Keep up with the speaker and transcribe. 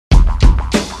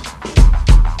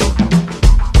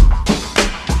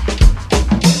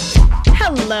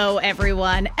Hello,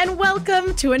 everyone, and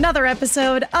welcome to another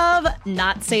episode of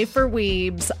Not Safe for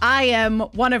Weebs. I am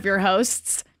one of your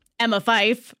hosts, Emma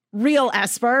Fife, real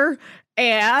Esper,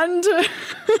 and...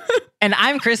 And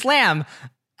I'm Chris Lamb,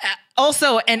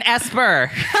 also an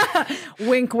Esper.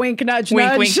 Wink, wink, nudge, wink,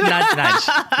 nudge. Wink, nudge, nudge.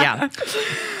 Yeah.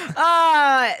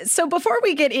 So before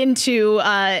we get into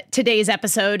today's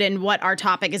episode and what our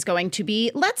topic is going to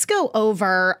be, let's go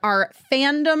over our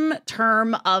fandom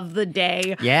term of the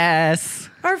day. Yes.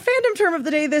 Our fandom term of the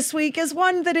day this week is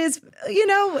one that is,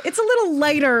 it's a little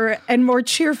lighter and more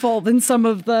cheerful than some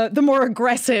of the more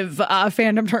aggressive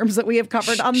fandom terms that we have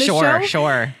covered on this show.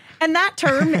 Sure. And that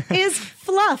term is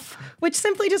fluff, which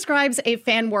simply describes a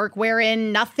fan work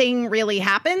wherein nothing really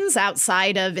happens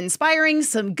outside of inspiring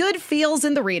some good feels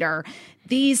in the reader.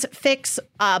 These fics,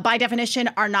 by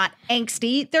definition, are not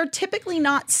angsty. They're typically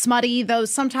not smutty, though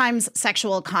sometimes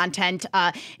sexual content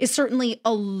is certainly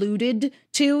alluded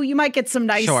to. You might get some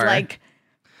nice,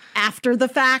 after the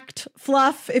fact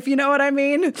fluff, if you know what I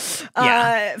mean.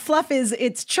 Yeah. Fluff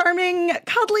it's charming,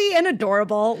 cuddly, and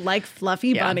adorable, like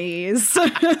fluffy bunnies.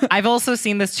 I've also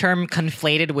seen this term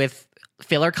conflated with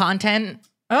filler content.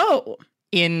 Oh.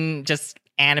 In just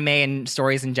anime and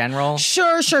stories in general.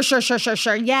 Sure.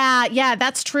 Yeah,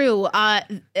 that's true.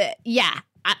 Yeah.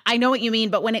 I know what you mean,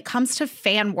 but when it comes to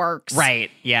fan works, right?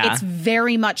 Yeah, it's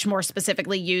very much more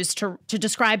specifically used to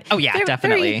describe. Oh yeah,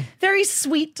 definitely. Very, very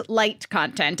sweet, light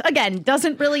content. Again,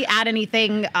 doesn't really add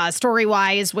anything story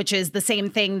wise, which is the same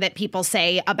thing that people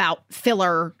say about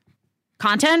filler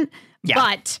content. Yeah.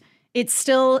 But it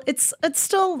still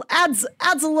adds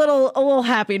a little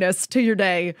happiness to your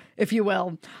day, if you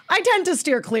will. I tend to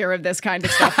steer clear of this kind of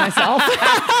stuff myself.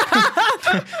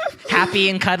 Happy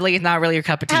and cuddly is not really your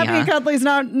cup of tea. Happy and cuddly is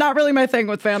not really my thing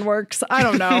with fan works. I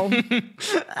don't know.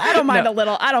 I don't mind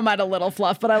a little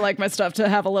fluff, but I like my stuff to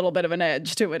have a little bit of an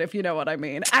edge to it, if you know what I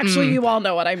mean. Actually, you all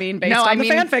know what I mean based on the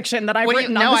fan fiction that I've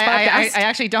written on this podcast. I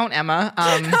actually don't, Emma.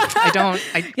 I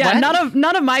don't.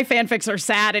 None of my fanfics are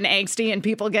sad and angsty and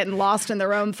people getting lost in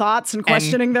their own thoughts and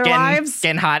questioning their lives.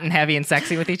 Getting hot and heavy and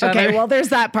sexy with each other. Okay, well, there's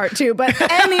that part too. But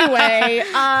anyway,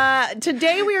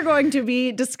 today we are going to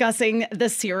be discussing the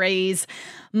series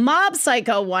Mob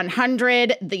Psycho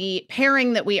 100. The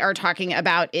pairing that we are talking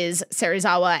about is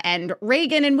Serizawa and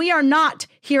Reigen, and we are not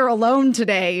here alone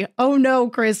today. Oh no,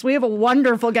 Chris, we have a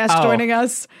wonderful guest joining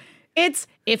us. It's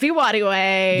Iffy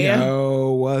Wadiwe.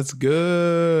 Yo, what's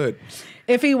good?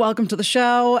 Iffy, welcome to the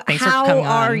show. Thanks for coming on.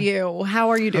 How are you? How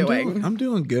are you doing? I'm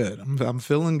doing good. I'm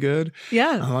feeling good.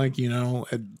 Yeah. I like,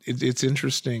 it's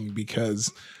interesting because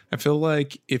I feel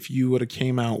like if you would have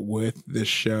came out with this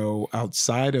show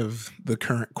outside of the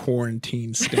current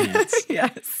quarantine stance,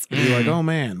 yes, you'd be like, oh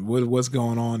man, what's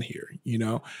going on here?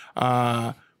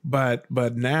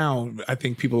 But now I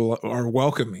think people are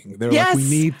welcoming. They're like, we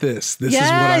need this. This is what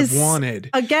I've wanted.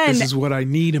 Again, this is what I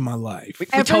need in my life. We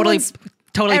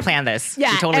totally planned this.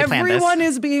 Yeah, everyone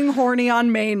is being horny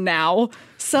on Maine now.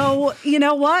 So, you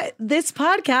know what? This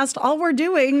podcast, all we're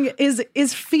doing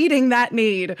is feeding that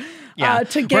need to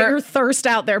get your thirst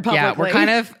out there publicly.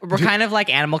 Yeah, we're kind of like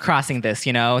Animal Crossing this,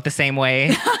 the same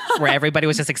way where everybody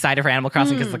was just excited for Animal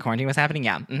Crossing because the quarantine was happening.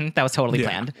 Yeah, that was totally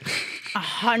planned.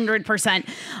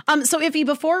 100%. So Iffy,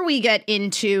 before we get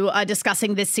into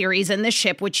discussing this series and this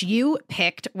ship, which you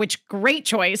picked, which great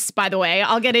choice, by the way.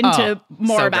 I'll get into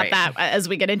more about that as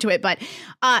we get into it. But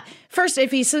first,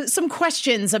 Iffy, so some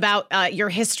questions about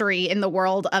your history in the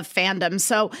world of fandom.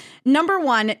 So number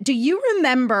one, do you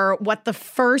remember what the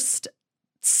first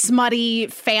smutty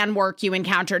fan work you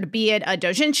encountered, be it a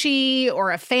doujinshi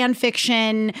or a fan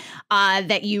fiction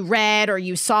that you read or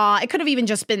you saw? It could have even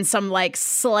just been some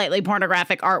slightly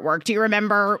pornographic artwork. Do you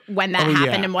remember when that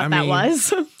happened and what that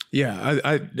was? Yeah,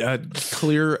 I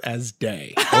clear as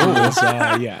day.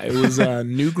 It was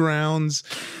Newgrounds.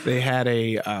 They had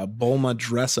a Bulma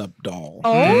dress-up doll.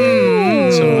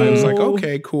 Oh, so I was like,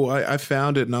 okay, cool. I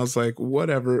found it and I was like,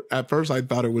 whatever. At first, I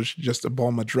thought it was just a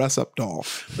Bulma dress-up doll,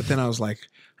 but then I was like,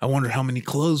 I wonder how many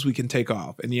clothes we can take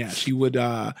off. And yeah, she would.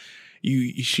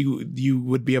 You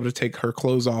would be able to take her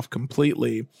clothes off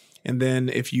completely. And then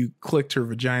if you clicked her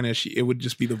vagina, it would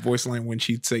just be the voice line when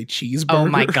she'd say cheeseburger. Oh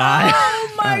my God.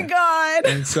 Oh my God.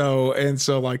 And so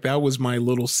that was my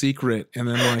little secret. And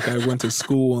then I went to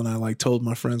school and I told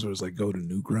my friends, I was like, go to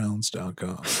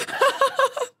newgrounds.com.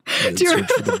 And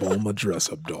search for the Bulma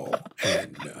dress up doll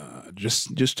and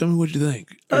just tell me what you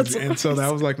think. And so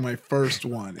that was like my first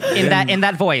one. And in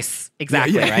that voice.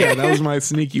 Exactly, right? Yeah, that was my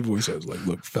sneaky voice. I was like,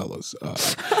 look, fellas.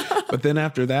 But then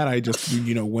after that, I just,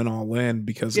 went all in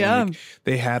because like,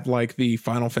 they had like the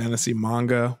Final Fantasy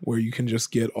manga where you can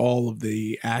just get all of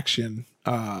the action.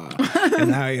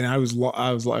 And I was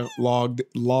like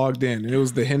logged in, and it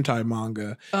was the hentai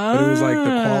manga, but it was like the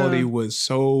quality was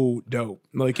so dope.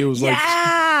 Like it was like,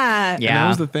 and that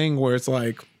was the thing where it's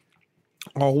like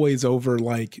always over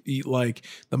like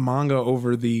the manga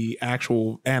over the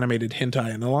actual animated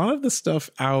hentai, and a lot of the stuff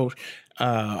out,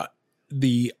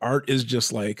 the art is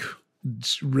just like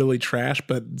really trash,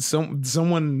 but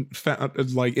someone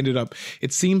found, like ended up,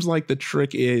 it seems like the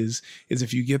trick is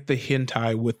if you get the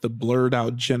hentai with the blurred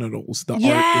out genitals, the art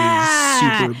is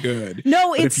super good.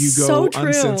 No, it's if you go so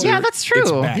true. Yeah, that's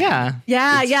true. Yeah.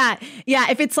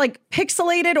 If it's like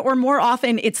pixelated, or more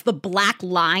often it's the black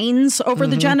lines over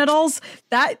the genitals,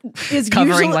 that is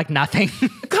covering usually like nothing.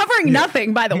 Covering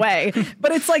nothing, by the way.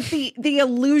 But it's like the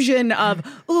illusion of,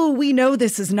 oh, we know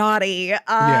this is naughty.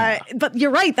 But you're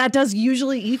right, that does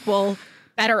usually equal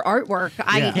better artwork.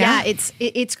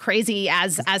 It's crazy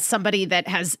as somebody that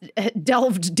has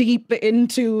delved deep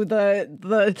into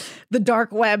the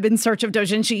dark web in search of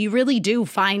doujinshi. You really do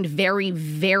find very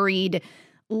varied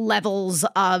levels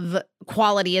of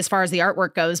quality as far as the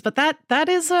artwork goes, but that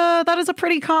is a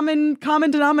pretty common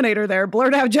denominator there.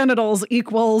 Blurred out genitals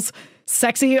equals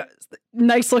sexy,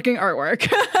 nice looking artwork.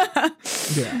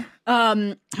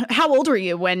 How old were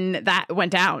you when that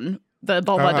went down? The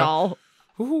Bulma doll.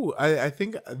 Ooh, I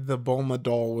think the Bulma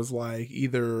doll was like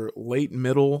either late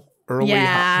middle, early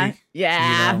high.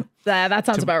 That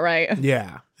sounds about right.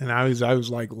 Yeah, and I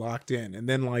was like locked in, and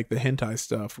then like the hentai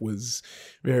stuff was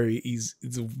very easy.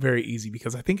 It's very easy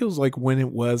because I think it was like when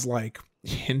it was like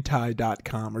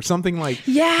hentai.com or something like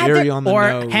very on the or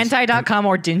nose. hentai.com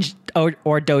or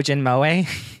Dojin Moe.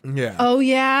 Yeah. Oh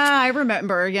yeah, I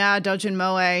remember. Yeah, Dojin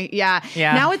Moe. Yeah.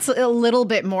 Now it's a little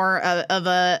bit more of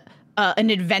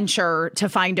an adventure to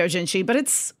find doujinshi, but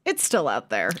it's still out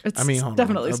there. It's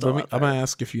definitely still out there. I'm gonna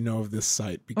ask if you know of this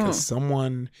site because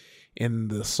someone in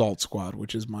the Salt Squad,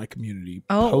 which is my community,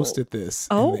 posted this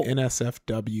in the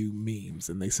NSFW memes,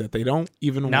 and they said they don't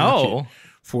even watch it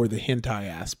for the hentai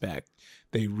aspect.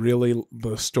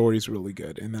 The story's really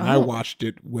good, and then I watched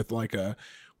it with a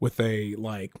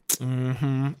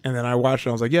and then I watched it.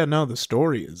 I was like, yeah, no, the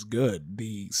story is good.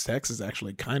 The sex is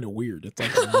actually kind of weird. It's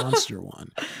like a monster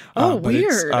one. But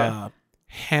weird. It's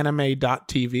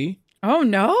haname.tv. Oh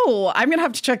no, I'm gonna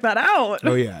have to check that out.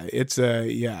 Oh yeah, it's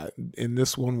and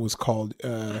this one was called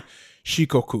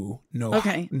Shikoku no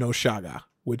Shaga,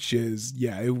 which is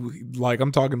like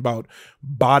I'm talking about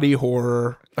body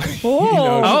horror.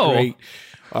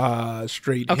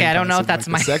 Straight. Okay, I don't know if that's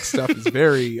the sex stuff is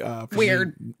very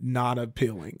weird, not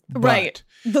appealing. Right.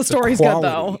 The story's good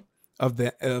though.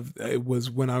 It was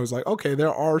when I was like, okay,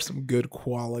 there are some good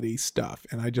quality stuff,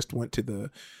 and I just went to the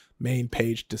main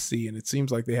page to see, and it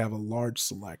seems like they have a large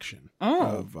selection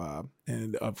of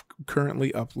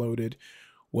currently uploaded,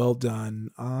 well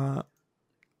done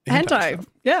hentai.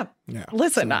 Yeah.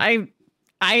 Listen, I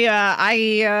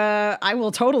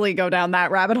will totally go down that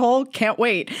rabbit hole. Can't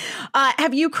wait.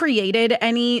 Have you created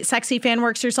any sexy fan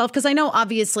works yourself? Because I know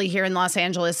obviously here in Los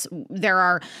Angeles, there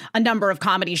are a number of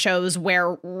comedy shows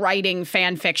where writing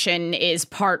fan fiction is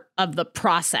part of the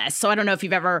process. So I don't know if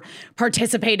you've ever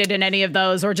participated in any of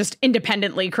those or just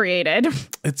independently created.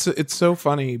 It's so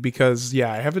funny because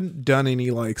I haven't done any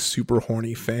like super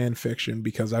horny fan fiction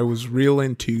because I was real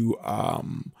into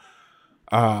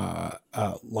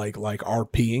like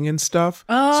RPing and stuff.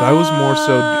 So I was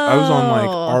I was on like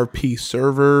RP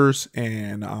servers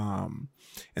and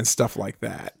stuff like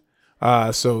that.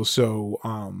 So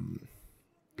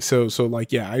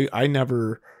like I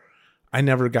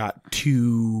never got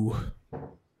too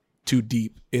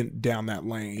deep down that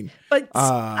lane. But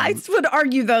I would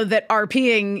argue though that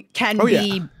RPing can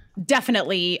be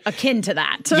definitely akin to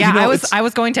that. Yeah, I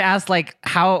was going to ask, like,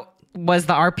 how was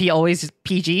the RP always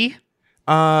PG?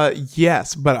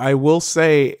 Yes, but I will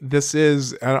say this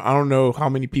is, I don't know how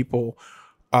many people,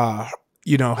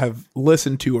 have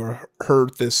listened to or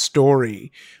heard this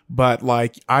story, but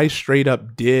like I straight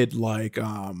up did like,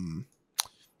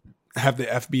 have the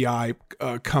FBI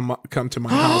come to my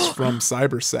house from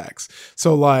cybersex.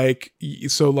 So like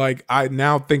I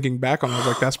now thinking back on it, I was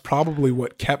like, that's probably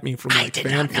what kept me from like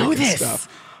fanfic and stuff.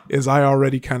 Is I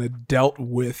already kind of dealt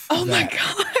with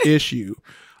that issue.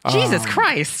 Jesus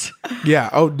Christ. Yeah.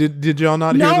 Oh, did y'all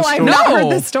not hear the story? I've not heard No.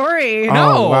 the story. Oh,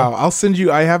 No. wow. I'll send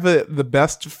you. I have the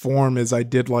best form is I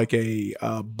did like a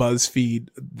BuzzFeed.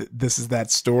 This is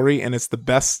that story, and it's the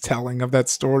best telling of that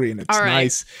story, and it's All right.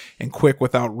 nice and quick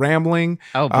without rambling.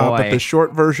 Oh, But boy. the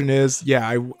short version is,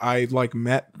 yeah, I like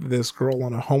met this girl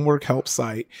on a homework help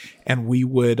site, and we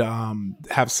would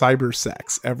have cyber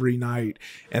sex every night.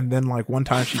 And then like one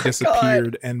time she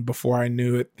disappeared, and before I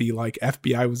knew it, the like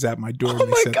FBI was at my door,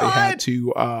 and they said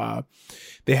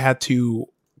they had to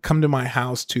come to my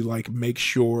house to like make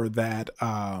sure that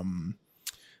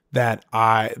that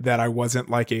I wasn't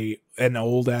like an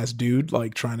old ass dude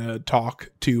like trying to talk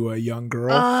to a young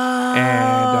girl.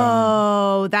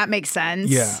 Oh, that makes sense.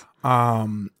 Yeah.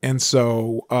 And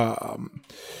so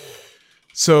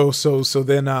so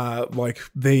then like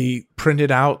they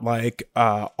printed out like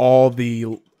all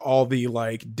the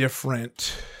like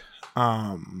different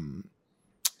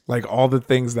like all the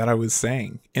things that I was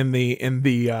saying in the in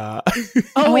your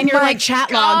like chat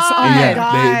logs. Oh my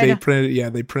God.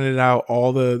 they printed out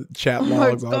all the chat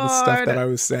logs, all the stuff that I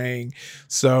was saying.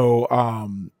 So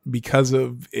because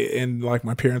of, and like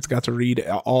my parents got to read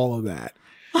all of that.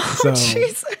 So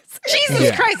Jesus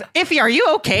Jesus Christ. Iffy, are you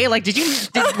okay? Like,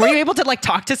 were you able to like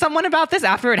talk to someone about this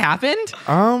after it happened?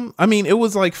 I mean, it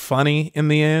was like funny in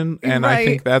the end, and I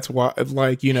think that's why,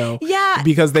 like, yeah,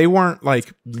 because they weren't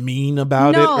like mean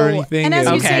about it or anything. And as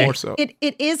you say, more so.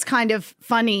 it is kind of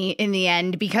funny in the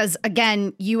end because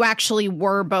again, you actually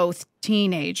were both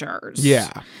teenagers. Yeah.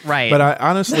 Right. But I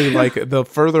honestly, like, the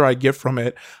further I get from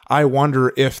it, I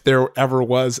wonder if there ever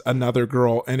was another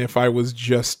girl and if I was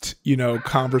just,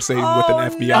 conversating with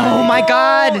an FBI. Oh my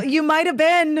God. You might have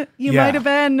been. You might have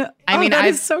been. I mean, that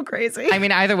is so crazy. I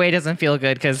mean, either way doesn't feel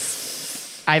good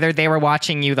because either they were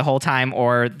watching you the whole time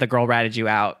or the girl ratted you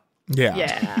out. Yeah.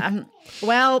 Yeah.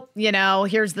 Well,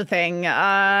 here's the thing.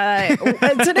 Today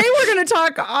we're going to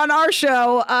talk on our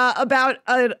show about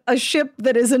a ship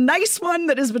that is a nice one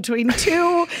that is between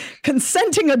two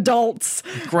consenting adults.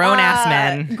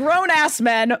 Grown-ass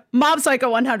men. Mob Psycho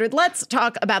 100. Let's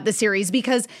talk about the series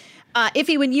because,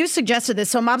 Iffy, when you suggested this,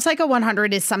 so Mob Psycho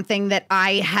 100 is something that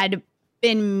I had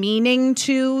been meaning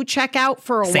to check out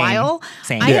for a while.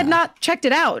 Same. I had not checked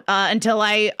it out until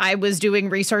I was doing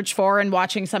research for and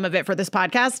watching some of it for this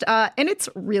podcast. And it's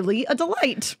really a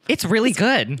delight. It's really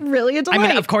good. Really a delight. I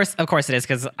mean, of course it is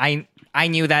because I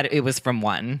knew that it was from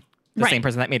the same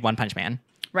person that made One Punch Man.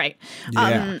 Right.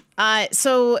 Yeah.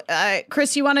 So,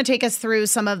 Chris, you want to take us through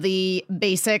some of the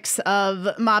basics of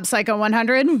Mob Psycho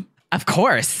 100? Of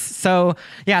course. So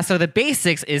the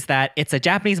basics is that it's a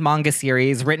Japanese manga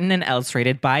series written and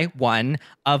illustrated by One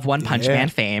of One Punch Man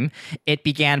fame. It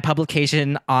began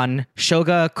publication on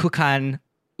Shoga Kukan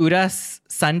Ura's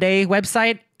Sunday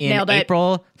website in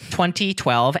April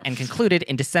 2012 and concluded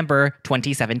in December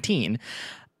 2017.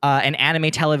 An anime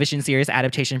television series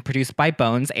adaptation produced by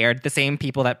Bones aired, the same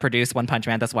people that produced One Punch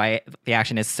Man. That's why the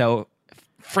action is so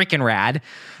freaking rad.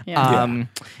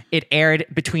 It aired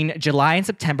between July and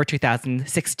September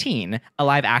 2016. A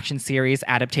live action series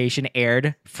adaptation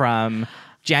aired from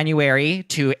January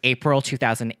to April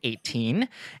 2018.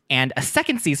 And a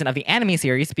second season of the anime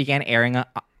series began airing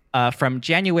from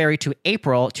January to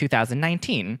April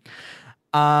 2019.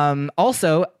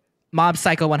 Also, Mob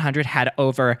Psycho 100 had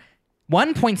over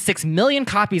 1.6 million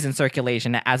copies in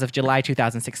circulation as of July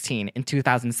 2016. In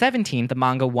 2017, the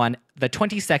manga won the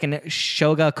 22nd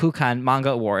Shoga Kukan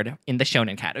Manga Award in the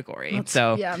shonen category. It's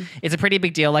a pretty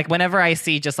big deal. Like, whenever I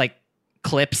see just like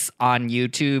clips on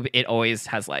YouTube, it always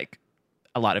has like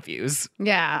a lot of views.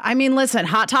 Yeah. I mean, listen,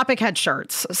 Hot Topic had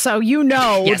shirts. So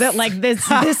that like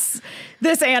this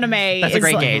anime That's is a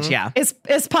great like, gauge, yeah.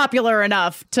 It's popular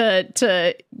enough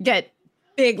to get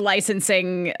big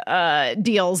licensing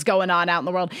deals going on out in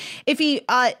the world.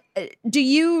 Do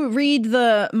you read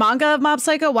the manga of Mob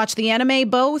Psycho? Watch the anime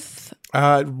both?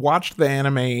 Watched the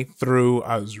anime through.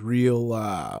 I was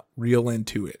real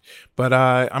into it, but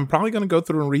I'm probably going to go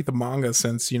through and read the manga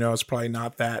since it's probably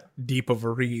not that deep of a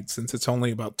read since it's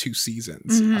only about 2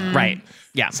 seasons. Right.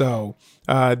 Yeah. So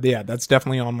that's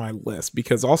definitely on my list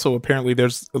because also apparently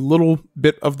there's a little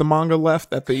bit of the manga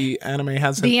left that the anime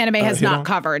hasn't. The anime has not on.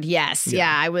 covered. Yes.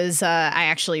 Yeah. I was. I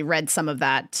actually read some of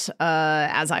that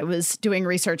as I was doing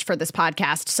research for this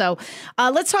podcast. So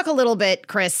let's talk a little bit,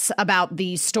 Chris, about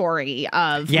the story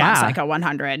of Mob Psycho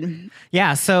 100.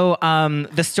 Yeah. So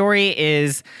the story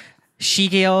is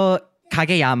Shigeo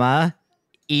Kageyama.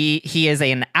 He is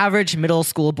an average middle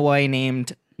school boy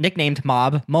nicknamed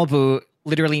Mob. Mobu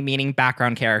literally meaning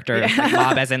background character. Like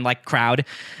mob as in like crowd.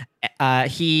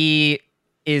 He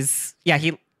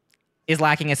is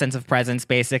lacking a sense of presence,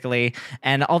 basically.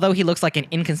 And although he looks like an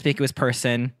inconspicuous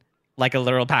person, like a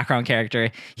literal background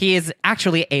character, he is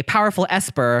actually a powerful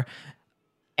Esper.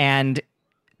 And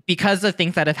because of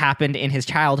things that have happened in his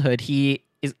childhood,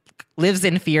 lives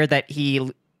in fear that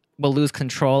he will lose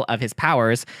control of his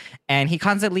powers. And he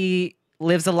constantly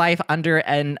lives a life under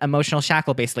an emotional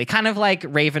shackle, basically. Kind of like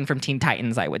Raven from Teen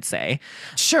Titans, I would say.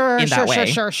 Sure.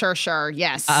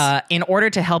 Yes. In order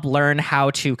to help learn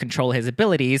how to control his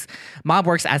abilities, Mob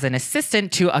works as an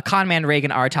assistant to a con man,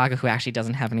 Reigen Arataka, who actually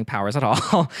doesn't have any powers at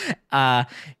all.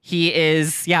 He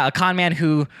is, a con man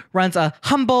who runs a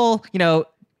humble,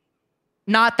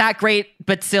 not that great,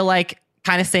 but still like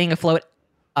kind of staying afloat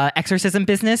exorcism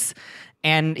business.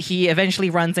 And he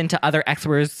eventually runs into other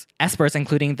Espers,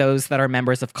 including those that are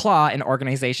members of Claw, an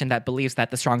organization that believes that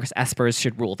the strongest Espers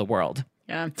should rule the world.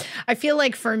 Yeah. I feel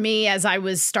like for me, as I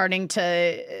was starting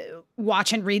to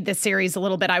watch and read this series a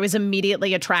little bit, I was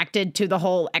immediately attracted to the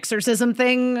whole exorcism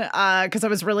thing because I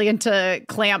was really into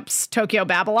Clamp's Tokyo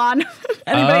Babylon.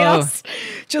 Anybody else?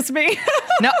 Just me?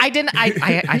 No, I didn't.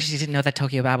 I actually didn't know that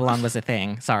Tokyo Babylon was a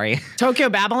thing. Sorry. Tokyo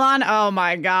Babylon? Oh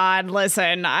my God.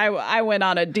 Listen, I went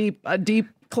on a deep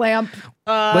Clamp.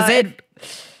 Was it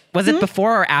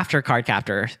before or after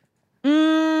Cardcaptor?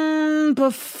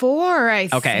 Before, I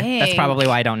think. Okay, that's probably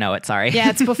why I don't know it. Sorry. Yeah,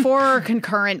 it's before or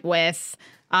concurrent with,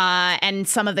 and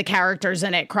some of the characters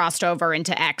in it crossed over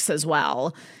into X as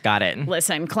well. Got it.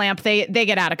 Listen, Clamp, they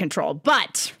get out of control,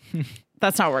 but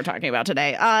that's not what we're talking about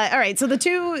today. All right, so the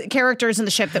two characters in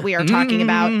the ship that we are talking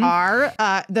about are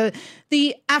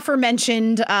the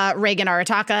aforementioned Reigen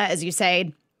Arataka, as you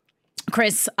say,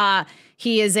 Chris.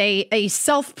 He is a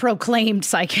self-proclaimed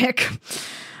psychic.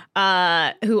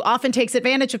 Who often takes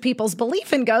advantage of people's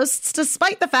belief in ghosts,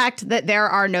 despite the fact that there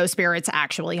are no spirits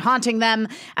actually haunting them.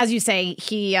 As you say,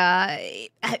 he's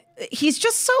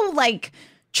just so like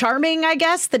charming, I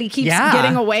guess, that he keeps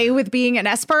getting away with being an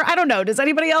Esper. I don't know. Does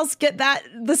anybody else get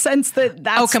the sense that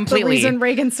that's the reason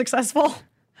Reigen's successful?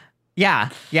 Yeah.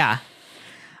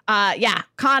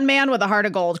 Con man with a heart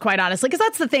of gold, quite honestly, because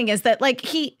that's the thing is that like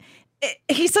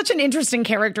he's such an interesting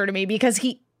character to me because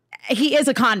he is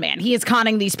a con man. He is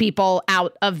conning these people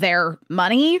out of their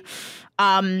money.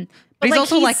 But he's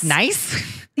also like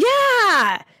nice.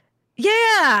 Yeah.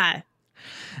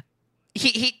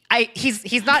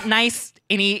 He's not nice,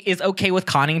 and he is okay with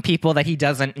conning people that he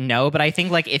doesn't know. But I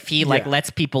think like if he like lets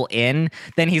people in,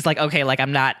 then he's like, okay, like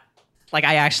I'm not, like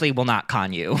I actually will not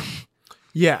con you.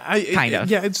 Yeah, kind of.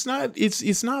 Yeah, it's not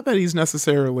that he's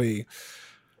necessarily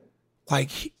like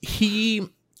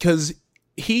because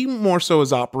he more so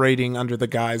is operating under the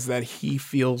guise that he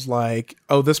feels like,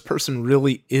 oh, this person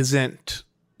really isn't,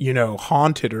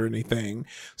 haunted or anything.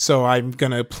 So I'm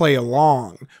going to play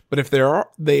along. But if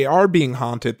they are being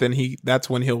haunted, then that's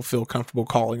when he'll feel comfortable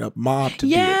calling up Mob to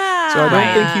do it. So I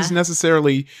don't think he's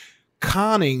necessarily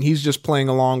conning. He's just playing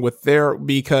along with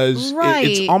because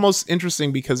it's almost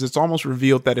interesting because it's almost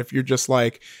revealed that if you're just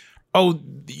like, oh,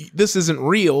 this isn't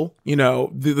real,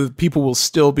 the people will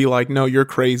still be like, no, you're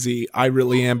crazy. I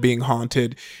really am being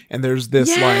haunted. And there's this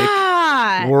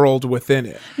like world within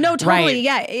it. No, totally.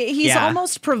 Right. Yeah. He's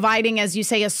almost providing, as you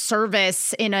say, a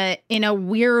service in a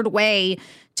weird way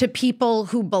to people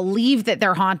who believe that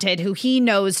they're haunted, who he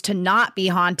knows to not be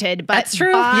haunted. But that's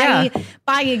true.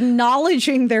 By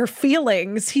acknowledging their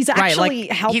feelings, he's actually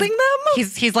helping them.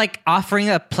 He's like offering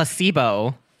a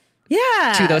placebo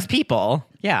to those people.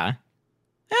 Yeah.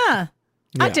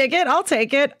 I dig it. I'll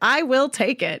take it. I will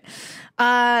take it.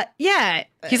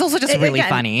 He's also just really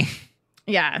funny.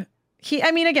 Yeah.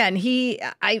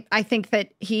 I think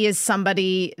that he is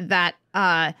somebody that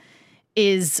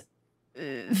is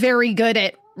very good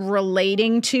at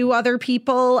relating to other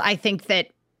people. I think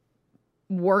that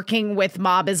working with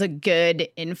Mob is a good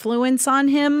influence on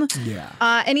him. Yeah.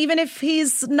 And even if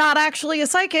he's not actually a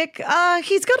psychic,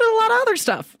 he's good at a lot of other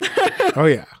stuff. Oh,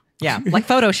 yeah. Yeah, like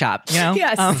Photoshop,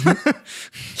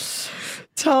 Yes.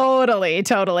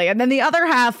 Totally. And then the other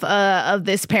half of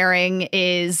this pairing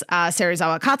is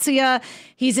Serizawa Katsuya.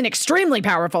 He's an extremely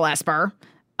powerful Esper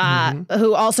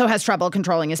who also has trouble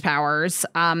controlling his powers.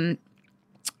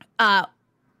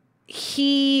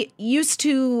 He used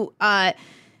to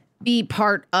be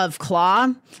part of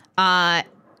Claw,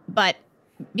 but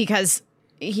because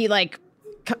he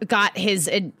got his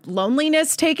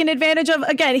loneliness taken advantage of.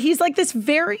 Again, he's like this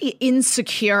very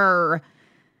insecure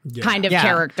kind of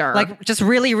character. Like just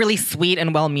really, really sweet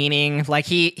and well-meaning. Like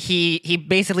he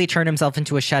basically turned himself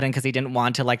into a shut-in because he didn't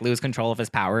want to lose control of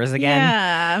his powers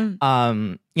again.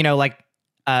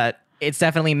 Yeah. It's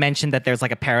definitely mentioned that there's a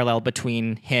parallel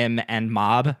between him and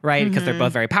Mob, right? Because they're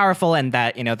both very powerful and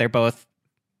that, they're both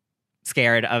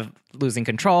scared of losing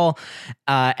control.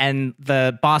 And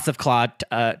the boss of Claw,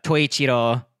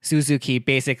 Toichiro Suzuki,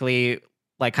 basically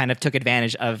like kind of took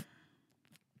advantage of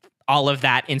all of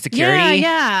that insecurity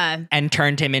and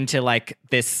turned him into like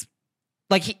this,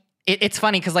 like it's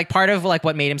funny because like part of like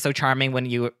what made him so charming when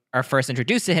you are first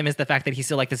introduced to him is the fact that he's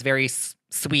still like this very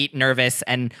sweet, nervous,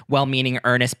 and well-meaning,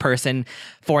 earnest person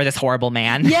for this horrible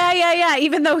man. Yeah.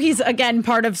 Even though he's again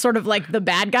part of sort of like the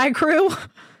bad guy crew.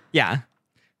 Yeah.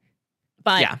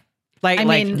 But yeah. I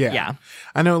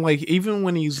know, like, even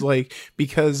when he's like,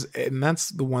 because, and that's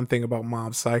the one thing about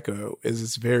Mob Psycho is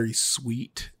it's very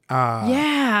sweet.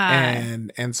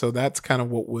 And so that's kind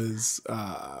of what was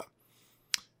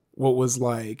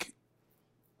like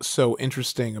so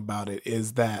interesting about it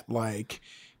is that like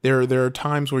there are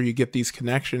times where you get these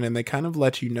connection and they kind of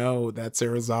let you know that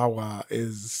Serizawa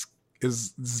is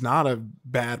not a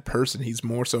bad person. He's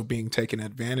more so being taken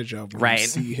advantage of when you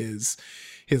see his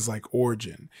like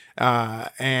origin.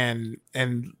 And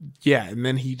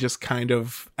then he just kind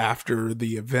of, after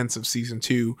the events of season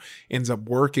 2, ends up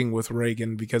working with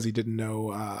Reigen because he didn't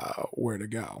know where to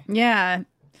go. Yeah.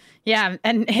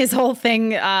 And his whole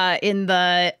thing in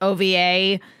the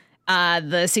OVA,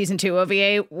 the season 2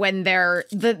 OVA, when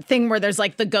the thing where there's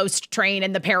like the ghost train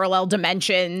and the parallel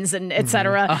dimensions and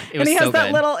etc. And he has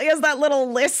that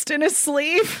little list in his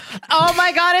sleeve. Oh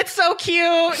my God, it's so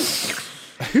cute.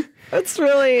 It's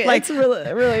really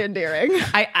really endearing.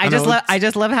 I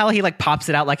just love how he like pops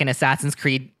it out like an Assassin's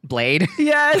Creed blade.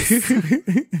 Yes.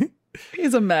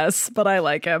 He's a mess, but I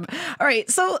like him. All right,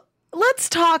 so let's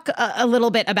talk a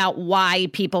little bit about why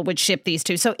people would ship these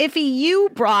two. So, Iffy, you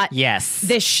brought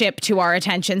this ship to our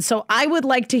attention. So, I would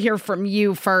like to hear from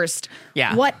you first.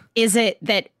 Yeah. What is it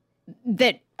that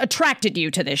attracted you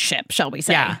to this ship, shall we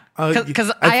say? Yeah.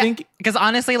 Because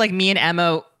honestly, like me and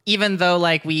Emma, even though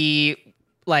like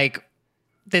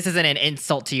this isn't an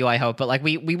insult to you, I hope, but like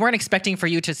we weren't expecting for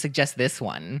you to suggest this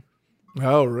one.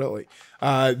 Oh, really?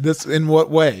 This in what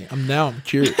way? I'm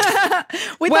curious.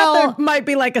 We thought there might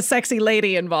be like a sexy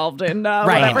lady involved in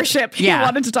whatever ship you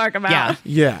wanted to talk about.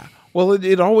 Yeah. Well,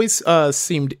 it always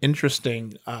seemed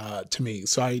interesting to me.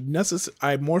 So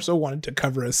I more so wanted to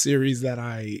cover a series that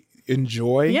I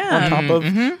enjoy on top of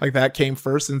like that came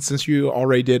first. And since you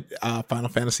already did Final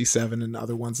Fantasy VII and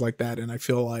other ones like that, and I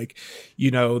feel like, you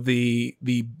know, the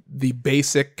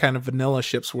basic kind of vanilla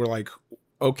ships were like,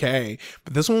 okay,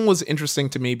 but this one was interesting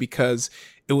to me because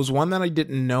it was one that I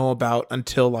didn't know about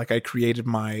until like I created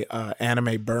my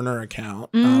anime burner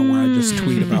account where I just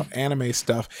tweet about anime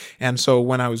stuff. And so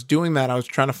when I was doing that, I was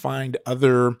trying to find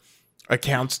other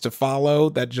accounts to follow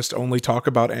that just only talk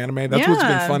about anime. That's what's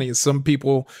been funny is some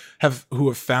people who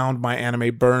have found my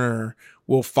anime burner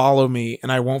will follow me and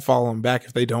I won't follow them back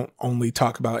if they don't only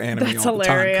talk about anime all the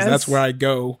time. Because that's where I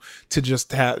go to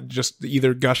just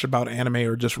either gush about anime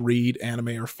or just read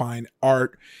anime or find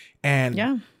art.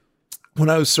 And when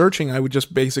I was searching, I would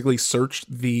just basically search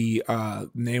the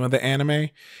name of the anime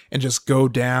and just go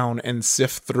down and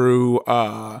sift through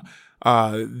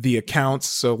the accounts.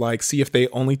 So like see if they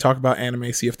only talk about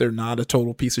anime, see if they're not a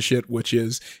total piece of shit, which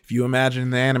is, if you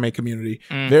imagine the anime community,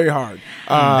 very hard.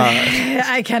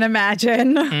 I can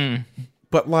imagine.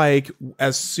 But like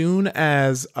as soon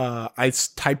as I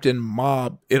typed in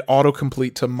mob, it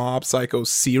autocomplete to Mob Psycho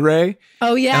C-Ray.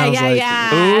 Oh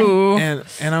yeah. Ooh. And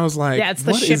I was like, it's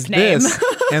the what ship is name. this?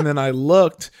 And then I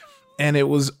looked and it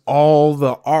was all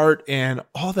the art and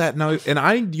all that. And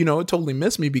I, you know, it totally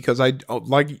missed me because I,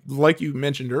 like you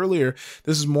mentioned earlier,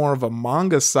 this is more of a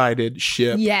manga sided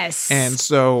ship. Yes. And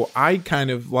so I kind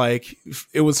of like,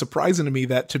 it was surprising to me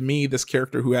that to me, this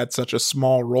character who had such a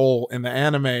small role in the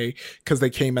anime, because they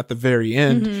came at the very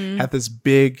end, had this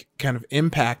big kind of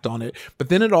impact on it. But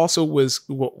then it also was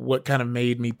what kind of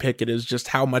made me pick it is just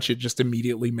how much it just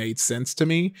immediately made sense to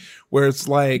me, where it's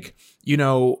like, you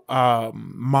know,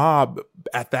 Mob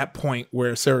at that point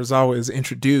where Serizawa is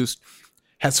introduced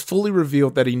has fully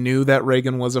revealed that he knew that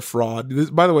Reigen was a fraud.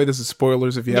 By the way, this is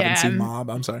spoilers if you haven't seen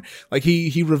Mob. I'm sorry. Like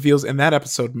he reveals, and that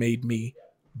episode made me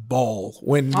bawl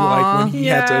when he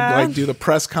had to like do the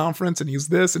press conference and he's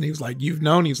this and he was like, you've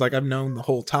known. He's like, I've known the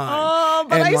whole time. Oh,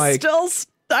 but and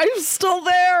I'm still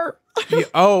there.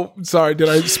 Oh, sorry. Did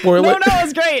I spoil it? No, it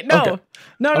was great. No. Okay.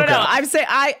 No. I'm saying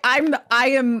I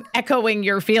am echoing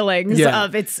your feelings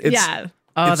of it's.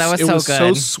 Oh, that was so good. It was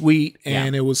so sweet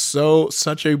and it was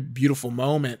such a beautiful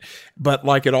moment. But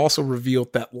like it also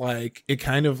revealed that like it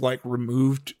kind of like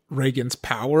removed Reigen's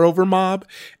power over Mob,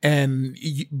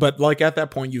 but like at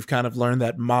that point you've kind of learned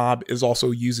that Mob is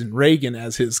also using Reigen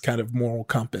as his kind of moral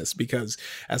compass, because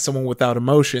as someone without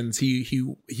emotions,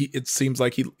 he it seems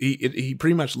like he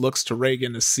pretty much looks to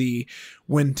Reigen to see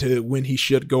when he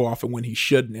should go off and when he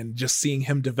shouldn't, and just seeing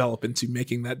him develop into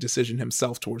making that decision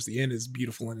himself towards the end is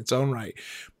beautiful in its own right.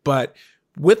 But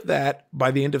with that, by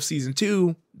the end of season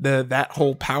 2, that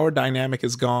whole power dynamic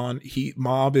is gone.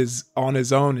 Mob is on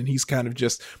his own, and he's kind of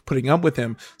just putting up with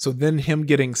him. So then him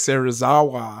getting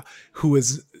Serizawa, who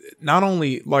is not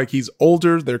only like he's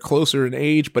older, they're closer in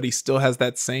age, but he still has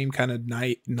that same kind of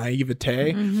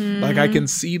naivete. Mm-hmm. Like I can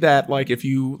see that, like if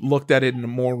you looked at it in a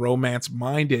more romance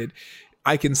minded,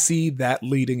 I can see that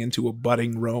leading into a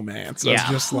budding romance. Yeah. It's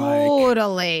just like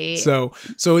totally. So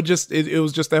it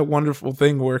was just that wonderful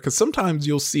thing where, because sometimes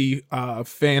you'll see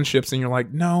fanships and you're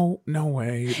like, no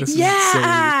way, this is silly.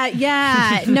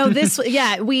 Yeah. No, there's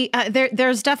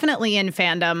definitely in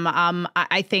fandom.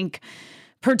 I think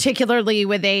particularly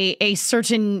with a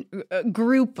certain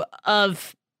group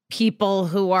of people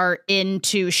who are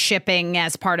into shipping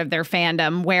as part of their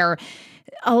fandom, where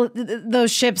those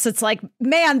ships, it's like,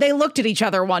 man, they looked at each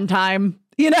other one time,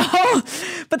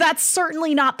 but that's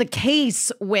certainly not the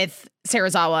case with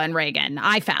Serizawa and Reigen,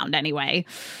 I found anyway.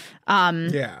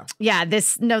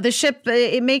 The ship,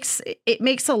 it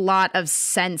makes a lot of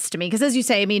sense to me, because as you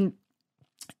say, I mean,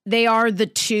 they are the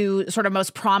two sort of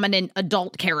most prominent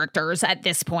adult characters at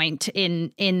this point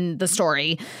in the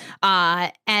story,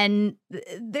 and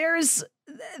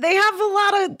they have a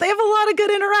lot of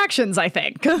good interactions, I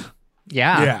think.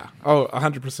 Yeah. Oh,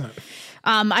 100%.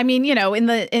 I mean,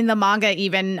 in the manga,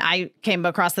 even I came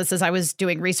across this as I was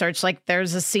doing research. Like,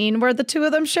 there's a scene where the two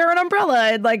of them share an umbrella,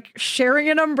 and like sharing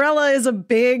an umbrella is a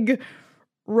big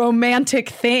romantic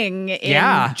thing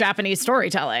in Japanese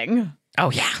storytelling.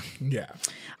 Oh yeah. Yeah.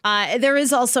 There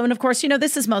is also, and of course,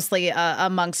 this is mostly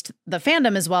amongst the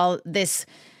fandom as well, this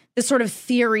sort of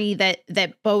theory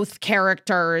that both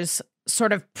characters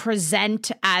sort of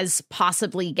present as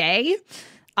possibly gay.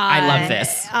 I love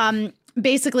this.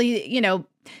 Basically,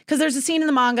 because there's a scene in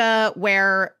the manga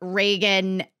where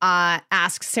Reigen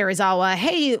asks Serizawa,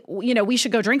 hey, we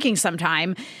should go drinking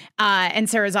sometime. And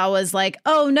Serizawa's like,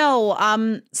 oh,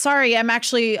 no, sorry, I'm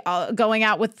actually going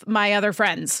out with my other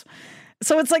friends.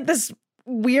 So it's like this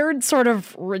weird sort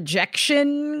of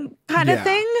rejection kind of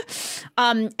thing.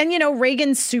 And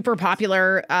Reigen's super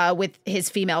popular with his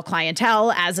female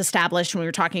clientele, as established when we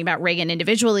were talking about Reigen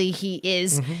individually.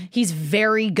 He's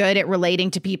very good at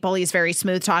relating to people. He's very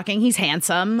smooth talking. He's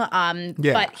handsome.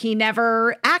 But he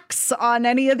never acts on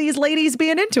any of these ladies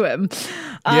being into him.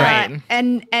 And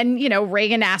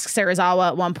Reigen asks Serizawa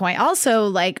at one point also,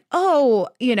 like,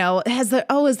 has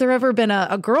there ever been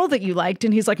a girl that you liked?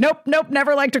 And he's like, nope,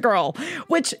 never liked a girl.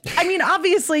 Which, I mean,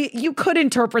 obviously you could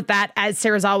interpret that as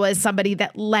Serizawa is somebody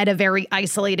that led a very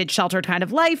isolated, sheltered kind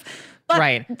of life.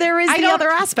 But there is the other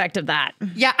aspect of that.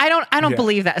 Yeah, I don't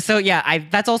believe that. So yeah,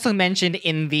 that's also mentioned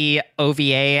in the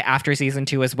OVA after season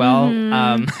 2 as well.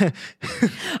 The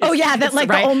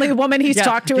only woman he's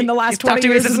talked to in the last 20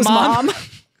 years is his mom.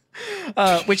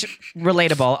 Which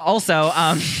relatable. Also,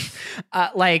 I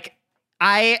was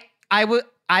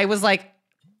like,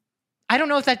 I don't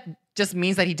know if that just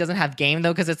means that he doesn't have game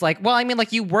though, because it's like, well, I mean,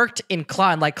 like you worked in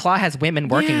Claw, and like Claw has women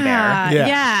working there.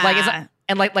 Yeah. Like it's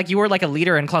and like you were like a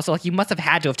leader in Claw, so like you must have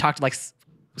had to have talked to like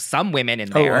some women in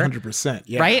there. 100%.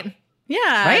 Yeah. Right?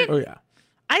 Yeah. Right? Oh yeah.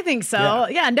 I think so.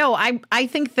 Yeah. No, I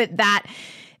think that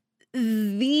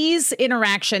these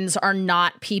interactions are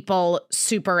not people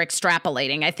super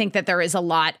extrapolating. I think that there is a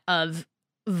lot of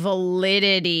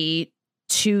validity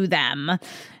to them.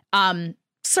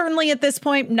 Certainly at this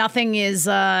point, nothing is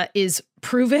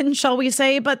proven, shall we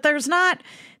say, but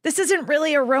this isn't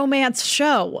really a romance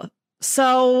show.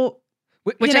 So,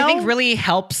 which I think really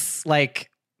helps like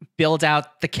build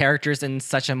out the characters in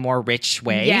such a more rich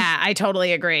way. Yeah, I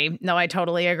totally agree. No, I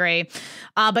totally agree.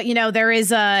 But there is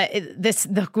this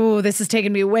has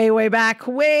taken me way back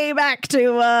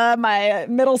to my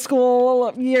middle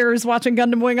school years watching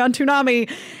Gundam Wing on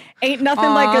Toonami. Ain't nothing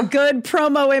like a good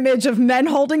promo image of men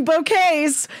holding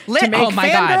bouquets to make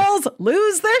fangirls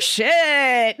lose their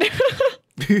shit.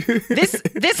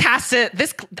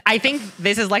 I think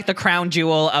this is like the crown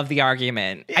jewel of the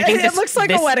argument. I think it looks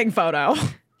like a wedding photo.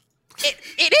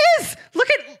 It is. Look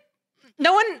at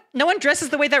no one dresses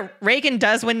the way that Reigen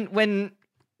does when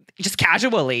just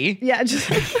casually. Yeah.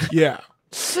 Yeah.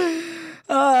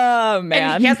 Oh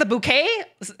man, and he has the bouquet.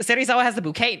 Serizawa has the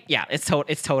bouquet. Yeah, it's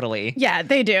totally. Yeah,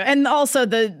 they do, and also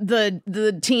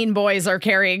the teen boys are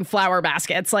carrying flower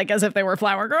baskets, like as if they were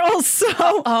flower girls. So,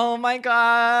 oh my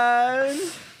god,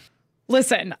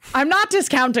 Listen, I'm not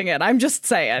discounting it. I'm just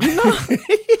saying.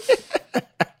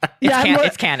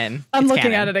 It's canon. I'm It's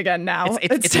looking canon. at it again now.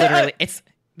 It's literally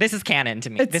this is canon to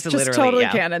me. It's This is just literally totally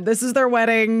canon. This is their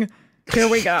wedding. Here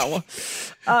we go.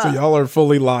 So y'all are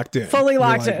fully locked in. Fully You're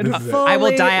locked like, in. this is it. I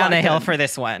will die on a locked hill in. for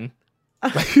this one.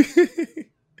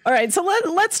 All right, so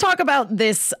let's talk about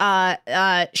this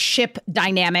ship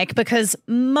dynamic, because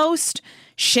most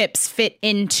ships fit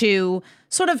into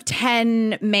sort of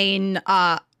 10 main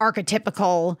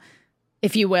archetypical,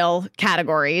 if you will,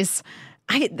 categories.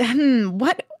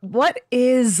 What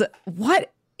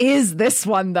is this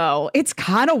one though? It's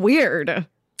kind of weird.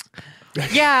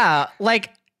 Yeah, like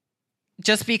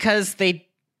just because the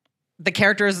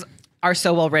characters are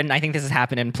so well written. I think this has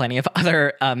happened in plenty of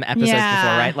other episodes before,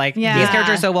 right? Like these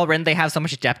characters are so well written, they have so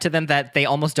much depth to them that they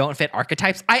almost don't fit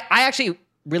archetypes. I actually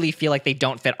really feel like they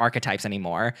don't fit archetypes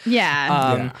anymore.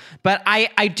 But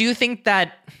I do think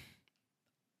that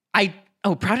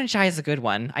Proud and Shy is a good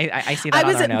one. I see that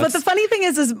on our notes. But the funny thing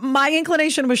is my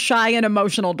inclination was Shy and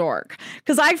emotional dork,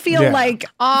 because I feel like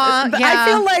I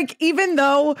feel like even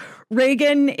though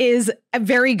Reagan is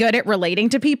very good at relating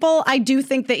to people, I do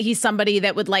think that he's somebody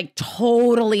that would like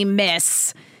totally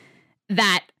miss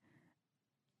that.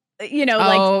 You know,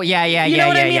 like what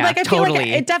I mean? Like I totally. feel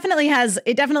like it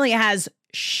definitely has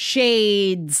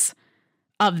shades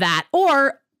of that,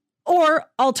 or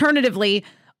alternatively,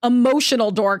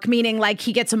 emotional dork, meaning like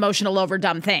he gets emotional over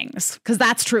dumb things, because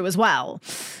that's true as well.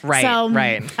 Right. So,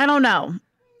 right. I don't know.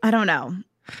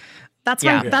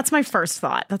 That's my first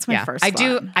thought. That's my first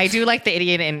thought. I do like the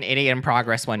Idiot in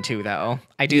Progress one too, though.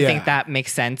 I do think that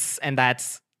makes sense, and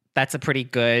that's a pretty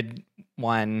good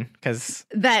one, because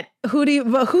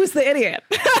who's the idiot?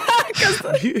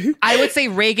 I would say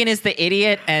Reagan is the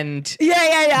idiot, and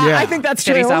yeah. I think that's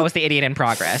true. Serizawa was the Idiot in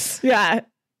Progress.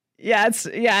 It's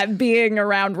being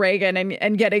around Reagan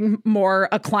and getting more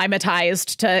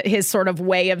acclimatized to his sort of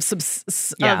way of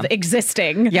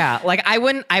existing. Yeah, like I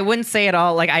wouldn't say at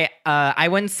all. Like I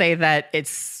wouldn't say that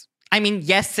it's. I mean,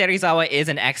 yes, Serizawa is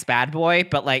an ex-bad boy,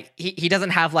 but like he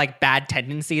doesn't have like bad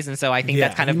tendencies, and so I think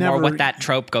that's kind of more what that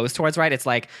trope goes towards, right? It's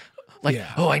like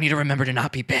I need to remember to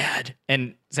not be bad,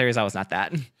 and Serizawa's not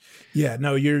that. Yeah,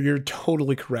 no, you're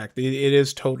totally correct. It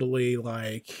is totally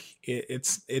like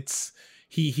it's.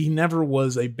 He never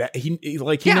was a bad. He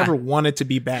never wanted to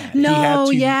be bad. No,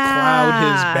 he had to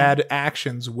cloud his bad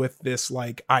actions with this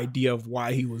like idea of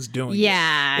why he was doing it.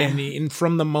 And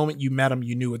from the moment you met him,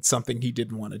 you knew it's something he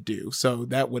didn't want to do. So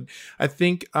that would, I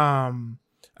think,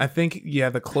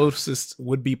 the closest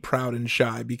would be Proud and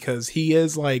Shy, because he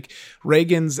is like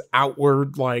Reagan's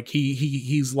outward, like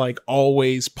he's like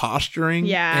always posturing.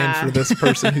 Yeah. And for this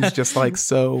person who's just like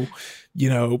so. You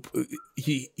know,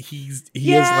 he is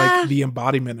like the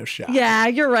embodiment of Shy. Yeah,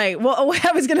 you're right. Well,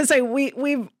 I was gonna say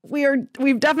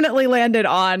we've definitely landed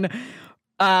on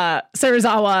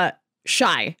Serizawa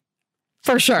Shy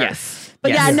for sure. Yes.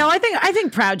 But I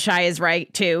think Proud Shy is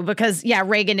right too, because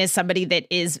Reagan is somebody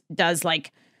that does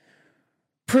like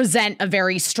present a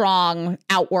very strong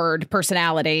outward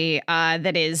personality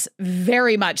that is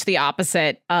very much the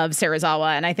opposite of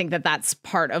Serizawa, and I think that that's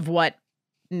part of what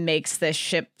makes this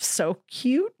ship so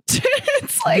cute.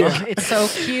 It's so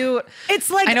cute.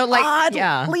 It's like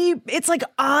it's like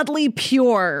oddly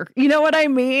pure. You know what I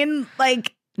mean?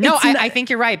 Like I think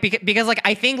you're right, because like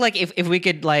I think like if we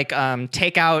could like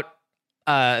take out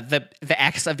the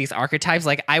X of these archetypes,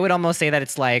 like I would almost say that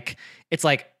it's like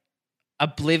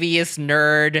oblivious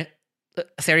nerd,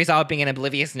 Serizawa being an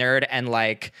oblivious nerd, and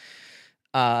like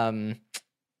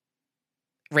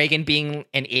Reagan being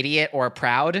an idiot or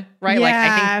proud, right? Yeah. Like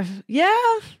I think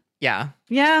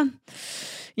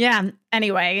Yeah.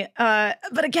 Anyway,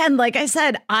 but again, like I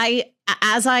said,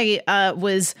 as I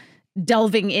was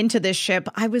delving into this ship,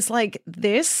 I was like,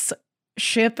 this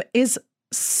ship is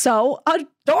so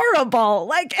adorable.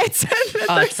 Like it's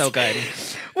so good.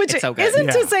 Which isn't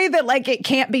to say that like it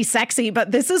can't be sexy,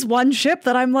 but this is one ship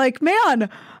that I'm like, man,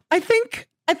 I think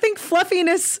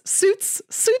fluffiness suits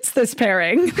this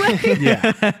pairing. I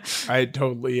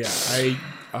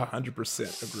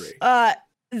 100% agree.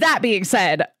 That being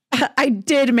said, I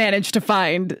did manage to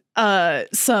find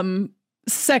some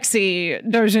sexy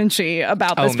doujinshi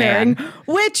about this pairing,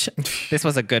 which this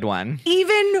was a good one.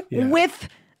 Even with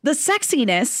the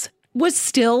sexiness, was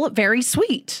still very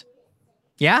sweet.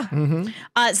 Yeah. Mm-hmm.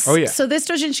 So this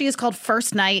doujinshi is called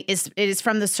First Night. It is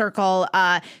from the circle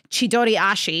Chidori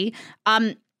Ashi.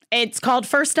 It's called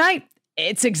First Night.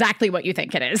 It's exactly what you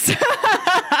think it is.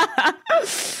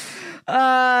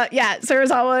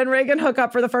 Serizawa and Reagan hook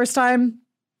up for the first time.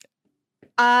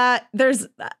 There's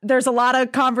a lot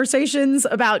of conversations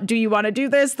about, do you want to do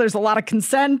this? There's a lot of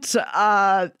consent.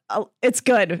 It's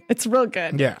good. It's real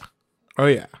good. Yeah. Oh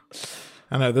yeah.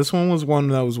 I know this one was one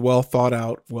that was well thought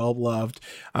out, well loved.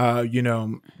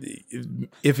 Iffy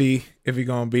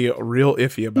gonna be real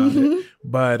iffy about it,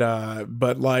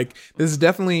 but like this is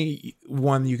definitely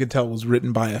one you could tell was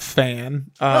written by a fan.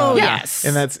 Yes,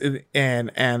 and that's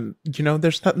and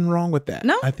there's nothing wrong with that.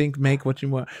 No, I think make what you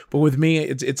want. But with me,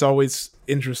 it's always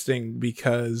interesting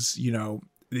because the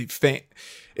fan.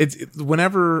 It's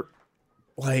whenever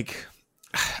like.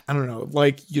 I don't know,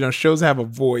 like, shows have a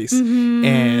voice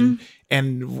and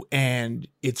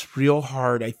it's real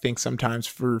hard, I think, sometimes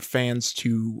for fans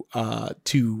to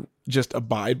just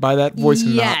abide by that voice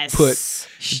and not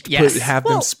have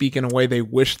them speak in a way they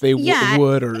wish they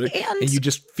would, and you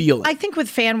just feel it. I think with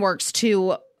fan works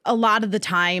too, a lot of the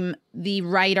time, the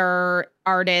writer,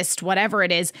 artist, whatever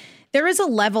it is, there is a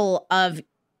level of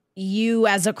you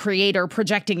as a creator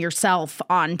projecting yourself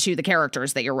onto the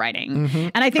characters that you're writing.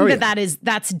 And I think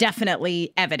that's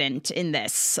definitely evident in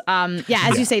this.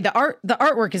 As you say, the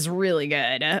artwork is really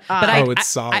good. But it's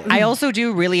solid. I also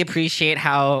do really appreciate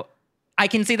how I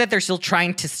can see that they're still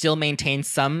trying to still maintain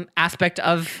some aspect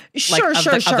of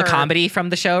the comedy from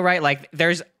the show, right? Like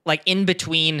there's like in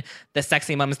between the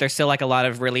sexy moments, there's still like a lot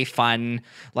of really fun,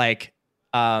 like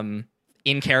in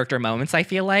character moments, I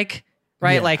feel like.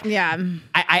 Right,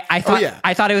 I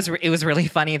thought it was really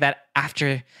funny that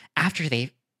after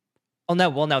they,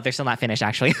 they're still not finished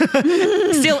actually,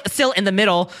 still in the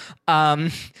middle.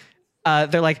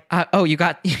 They're like, you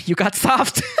got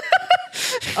soft.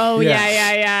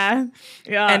 Yeah.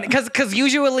 And because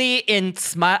usually in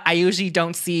smut, I usually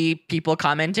don't see people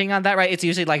commenting on that. Right, it's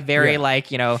usually like very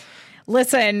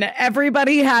Listen,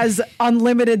 everybody has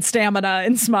unlimited stamina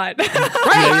in smut.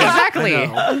 Right, exactly.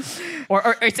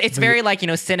 Or it's very like,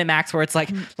 Cinemax where it's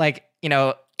like,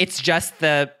 it's just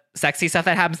the sexy stuff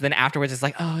that happens. Then afterwards it's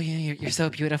like, oh yeah, you're so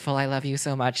beautiful. I love you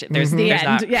so much. There's the end.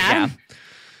 Not,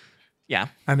 yeah.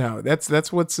 I know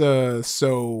that's what's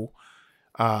so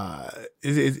because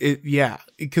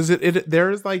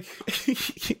there is like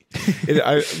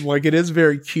it is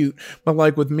very cute, but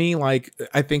like with me, like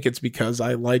I think it's because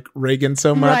I like Reagan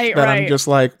so much I'm just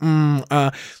like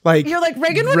like you're like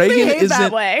Reagan wouldn't behave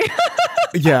that way.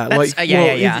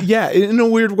 In a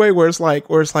weird way where it's like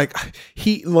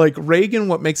he like Reagan,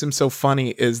 what makes him so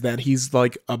funny is that he's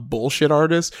like a bullshit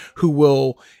artist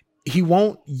he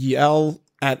won't yell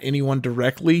at anyone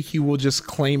directly. He will just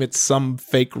claim it's some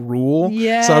fake rule.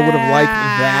 Yeah. So I would have liked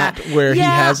that where he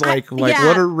has like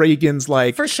what are Reagan's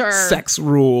like for sure sex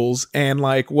rules and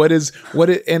like what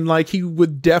and like he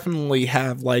would definitely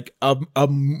have like a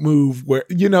move where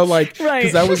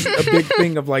because that was a big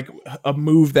thing of like a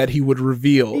move that he would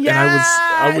reveal. And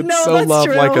I would love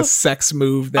true. Like a sex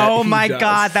move that oh my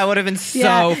god, that would have been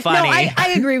so funny. No,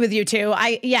 I agree with you too.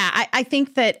 I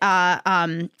think that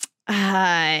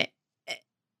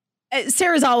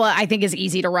Serizawa, I think, is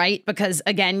easy to write because,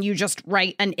 again, you just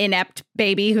write an inept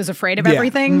baby who's afraid of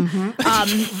everything.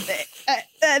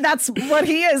 That's what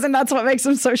he is, and that's what makes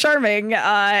him so charming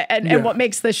and what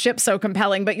makes the ship so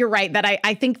compelling. But you're right that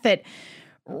I think that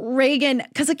Reagan,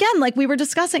 because, again, like we were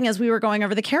discussing as we were going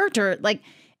over the character, like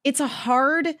it's a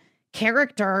hard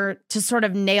character to sort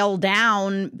of nail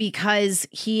down because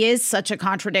he is such a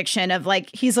contradiction of like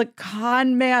he's a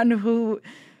con man who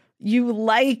you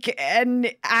like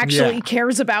and actually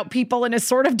cares about people and is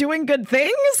sort of doing good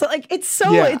things. Like it's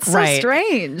so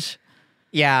strange.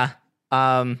 Yeah.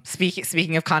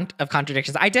 Speaking of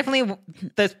contradictions, I definitely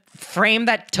the frame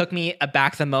that took me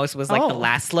aback the most was like the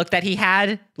last look that he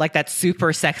had, like that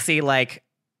super sexy like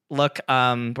look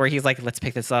where he's like, let's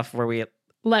pick this up where we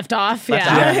left off.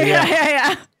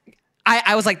 Yeah.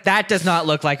 I was like, that does not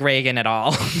look like Reagan at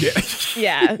all.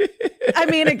 Yeah. I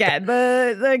mean, again,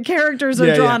 the characters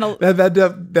are drawn. That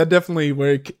definitely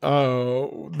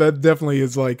that definitely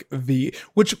is like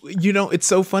which it's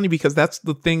so funny because that's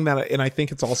the thing and I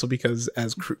think it's also because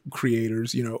as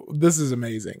creators, this is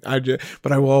amazing.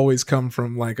 But I will always come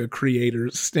from like a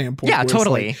creator's standpoint. Yeah,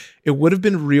 totally. Like, it would have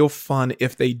been real fun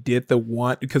if they did the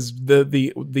one because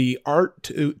the art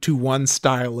to one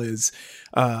style is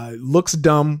looks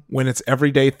dumb when it's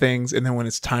everyday things, and then when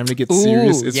it's time to get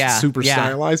serious, it's super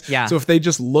stylized. Yeah. So if they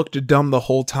just looked dumb the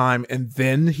whole time and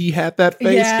then he had that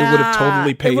face, it would have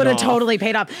totally paid off. It would have totally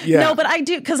paid off. Yeah. No, but I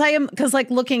do because like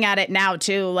looking at it now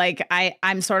too, like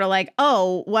I'm sort of like,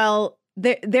 oh well,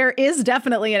 there is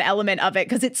definitely an element of it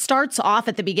because it starts off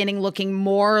at the beginning looking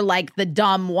more like the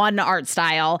dumb one art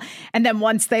style. And then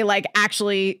once they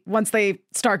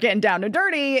start getting down to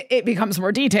dirty, it becomes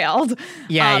more detailed.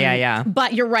 Yeah.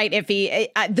 But you're right, Iffy.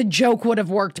 The joke would have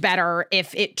worked better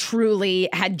if it truly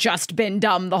had just been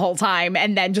dumb the whole time.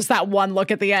 And then just that one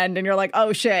look at the end and you're like,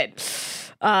 oh shit.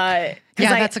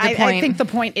 That's a good point. I think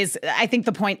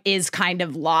the point is kind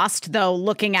of lost, though.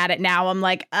 Looking at it now, I'm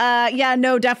like,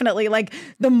 no, definitely. Like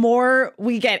the more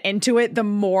we get into it, the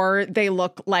more they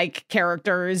look like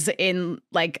characters in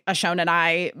like a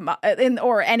shonen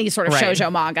or any sort of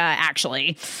shoujo manga,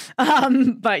 actually.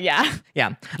 But yeah.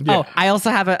 Oh, I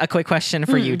also have a quick question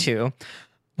for you two.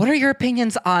 What are your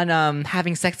opinions on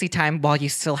having sexy time while you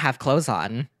still have clothes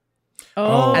on?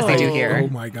 As they do here. Oh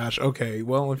my gosh. Okay.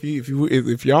 Well,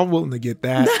 if y'all willing to get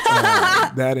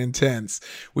that that intense,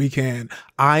 we can.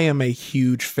 I am a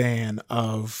huge fan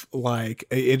of like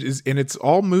it is, and it's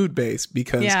all mood based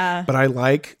because. Yeah. But I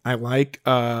like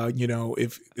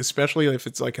especially if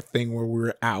it's like a thing where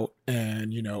we're out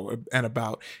and and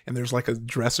about and there's like a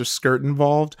dress or skirt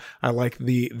involved. I like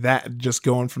that just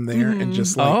going from there and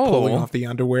just like pulling off the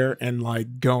underwear and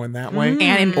like going that way.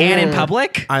 And in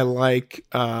public, I like.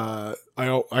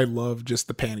 I love just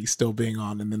the panties still being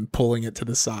on and then pulling it to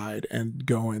the side and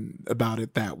going about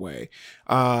it that way.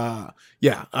 So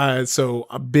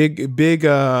a big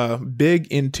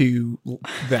into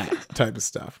that type of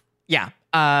stuff. Yeah.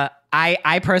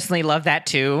 I personally love that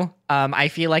too. I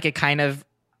feel like it kind of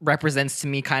represents to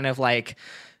me kind of like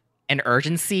an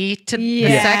urgency to the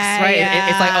sex, right?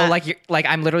 Yeah. It's like,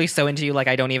 I'm literally so into you. Like,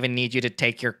 I don't even need you to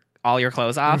take all your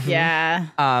clothes off. Yeah.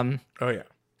 Oh yeah.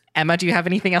 Emma, do you have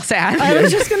anything else to add? I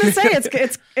was just gonna say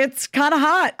it's kind of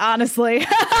hot, honestly.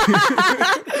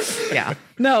 Yeah.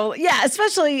 No, yeah,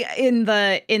 especially in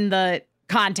the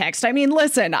context. I mean,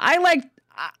 listen, I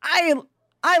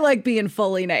like being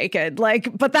fully naked,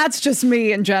 but that's just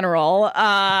me in general.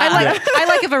 I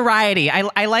like a variety.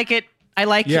 I like it. I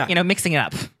like mixing it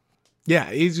up. Yeah,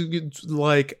 it's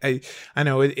like I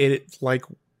know it like.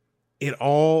 It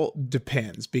all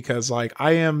depends because like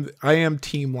I am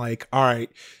team like, all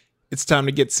right, it's time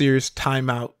to get serious. Time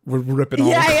out. We're ripping all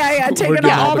taking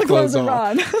all the clothes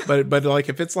off. But like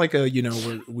if it's like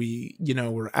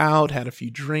we're out, had a few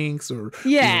drinks or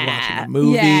we're watching a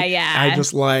movie. I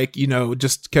just like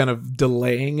just kind of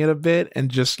delaying it a bit and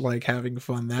just like having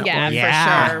fun that way. For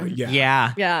sure.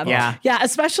 Yeah.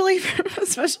 Especially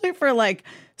for like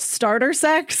starter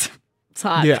sex. It's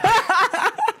hot. Yeah.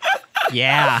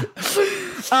 Yeah.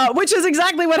 Which is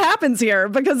exactly what happens here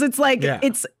because it's like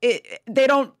they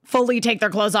don't fully take their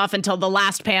clothes off until the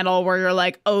last panel where you're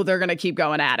like, oh, they're gonna keep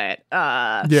going at it.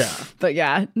 But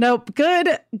yeah, nope.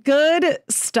 Good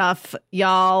stuff,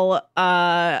 y'all.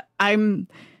 I'm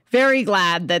very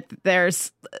glad that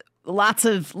there's lots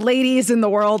of ladies in the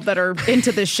world that are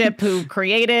into the ship who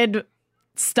created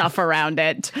stuff around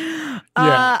it. All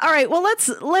right, well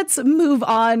let's move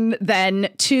on then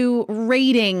to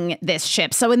rating this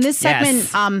ship. So in this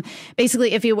segment,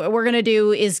 basically what we're gonna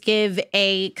do is give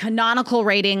a canonical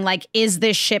rating, like is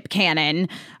this ship canon,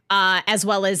 as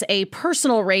well as a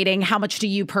personal rating. How much do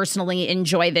you personally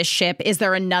enjoy this ship? Is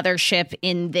there another ship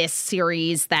in this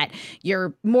series that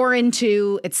you're more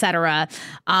into, etc.?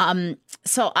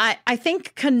 So I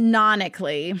think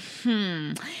canonically,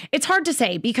 it's hard to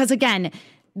say because again,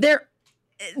 there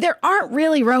aren't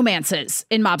really romances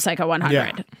in Mob Psycho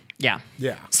 100. Yeah.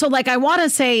 So like I want to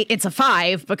say it's a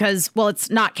 5 because well it's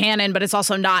not canon, but it's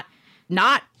also not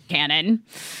canon.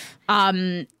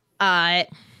 But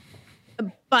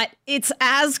it's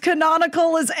as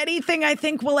canonical as anything I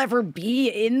think will ever be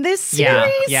in this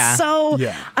series. Yeah. So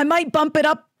I might bump it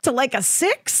up to like a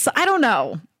 6. I don't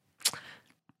know.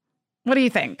 What do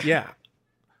you think? Yeah.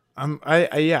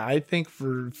 I think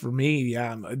for me,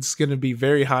 it's going to be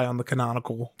very high on the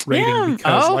canonical rating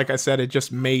because, like I said, it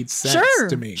just made sense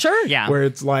to me. Sure. Yeah. Where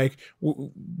it's like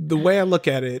the way I look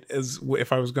at it is,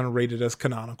 if I was going to rate it as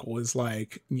canonical, is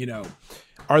like,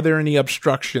 are there any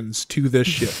obstructions to this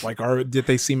ship? Like, did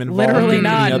they seem involved Literally in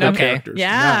any none. other characters?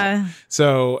 Yeah. No.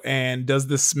 So, and does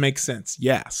this make sense?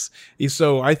 Yes.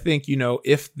 So I think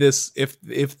if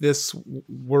this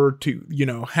were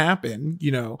to happen,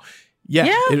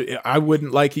 I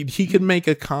wouldn't like he could make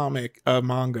a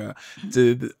manga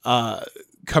to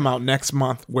come out next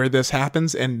month where this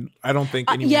happens, and I don't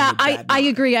think anyone would bat I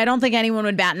agree. I don't think anyone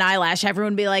would bat an eyelash.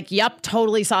 Everyone would be like, "Yep,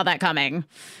 totally saw that coming."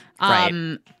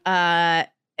 I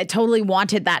totally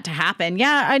wanted that to happen.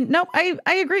 Yeah,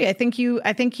 I agree. I think you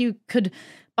could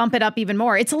bump it up even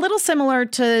more. It's a little similar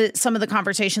to some of the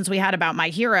conversations we had about My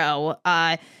Hero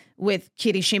with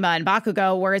Kirishima and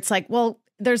Bakugo, where it's like, well,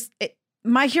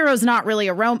 My Hero's not really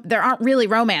there aren't really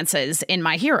romances in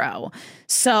My Hero.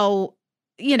 So,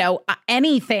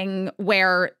 anything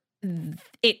where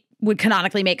it would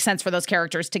canonically make sense for those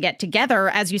characters to get together,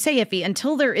 as you say, Iffy,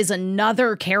 until there is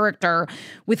another character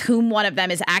with whom one of them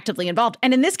is actively involved.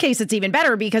 And in this case, it's even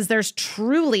better because there's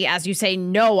truly, as you say,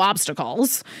 no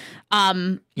obstacles.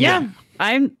 Yeah.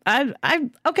 I'm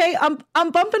okay.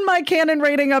 I'm bumping my canon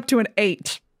rating up to an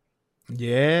 8.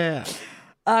 Yeah.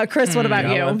 Chris, what about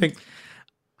you? I think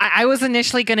I was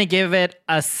initially going to give it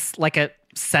a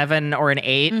 7 or an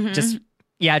 8. Mm-hmm. Just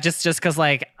because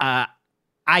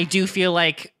I do feel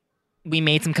like we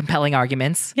made some compelling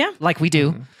arguments. Yeah. Like we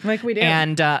do. Mm-hmm. Like we do.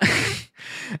 And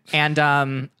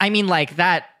I mean, like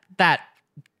that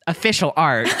official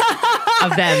art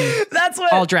of them that's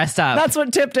what all dressed up. That's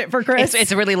what tipped it for Chris.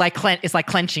 It's really like it's like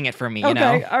clenching it for me, you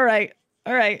know? Okay, all right.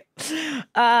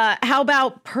 How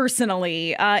about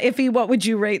personally? Iffy, what would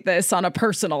you rate this on a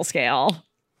personal scale?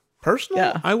 Personal,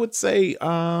 Yeah. I would say,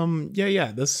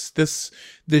 this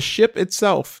ship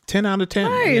itself, 10 out of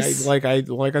 10. Nice. Like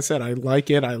I said, I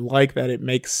like it. I like that it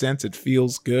makes sense. It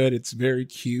feels good. It's very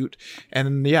cute,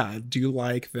 and yeah, I do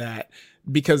like that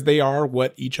because they are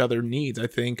what each other needs. I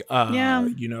think,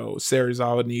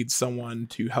 Serizawa needs someone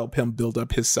to help him build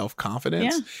up his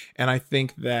self-confidence, and I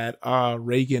think that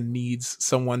Reigen needs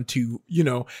someone to,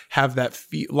 have that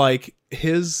feel like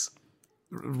his.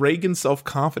 Reigen's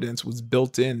self-confidence was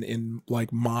built in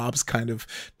like Mob's kind of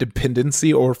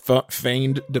dependency or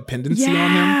feigned dependency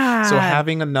on him. So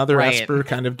having another Esper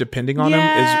kind of depending on him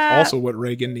is also what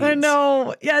Reigen needs. I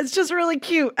know. Yeah, it's just really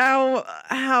cute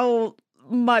how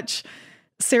much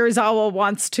Serizawa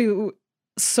wants to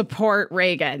support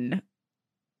Reigen.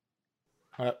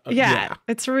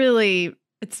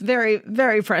 It's very,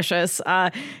 very precious.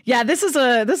 This is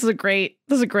a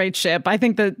great ship. I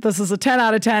think that this is a 10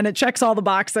 out of 10. It checks all the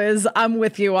boxes. I'm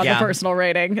with you on the personal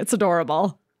rating. It's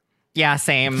adorable. Yeah,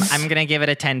 same. I'm gonna give it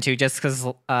a 10 too, just because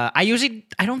I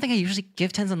don't think I usually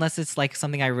give 10s unless it's like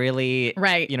something I really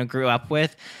grew up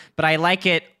with. But I like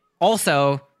it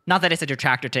also, not that it's a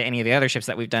detractor to any of the other ships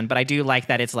that we've done, but I do like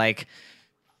that it's like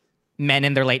men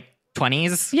in their late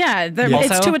 20s. Yeah,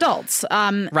 it's two adults.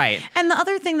 Right. And the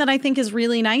other thing that I think is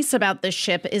really nice about this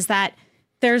ship is that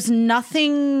there's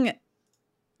nothing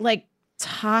like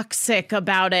toxic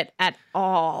about it at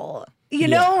all. You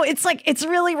know, it's like, it's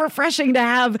really refreshing to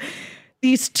have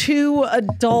these two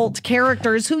adult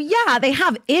characters who, they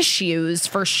have issues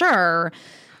for sure,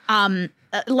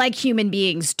 like human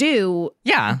beings do.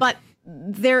 Yeah. But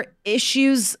their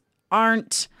issues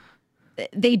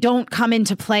they don't come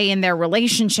into play in their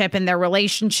relationship, and their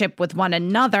relationship with one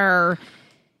another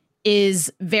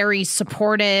is very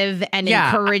supportive and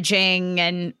encouraging.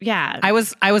 And I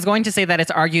was going to say that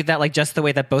it's argued that like just the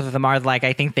way that both of them are, like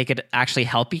I think they could actually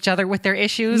help each other with their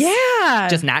issues. Yeah.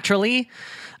 Just naturally.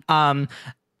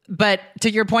 But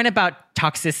to your point about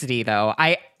toxicity though,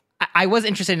 I was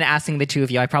interested in asking the two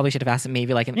of you. I probably should have asked it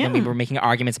maybe like when we were making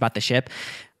arguments about the ship.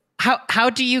 How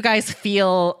do you guys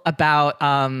feel about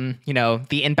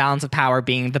the imbalance of power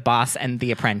being the boss and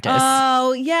the apprentice?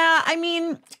 Oh yeah, I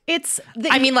mean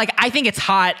I think it's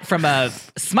hot from a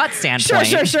smut standpoint.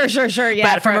 Sure.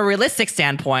 Yeah, but from a realistic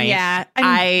standpoint,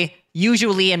 I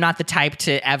usually am not the type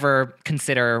to ever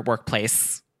consider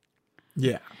workplace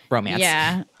romance.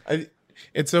 Yeah.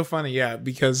 It's so funny,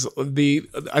 because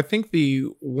I think the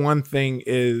one thing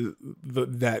is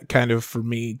that kind of for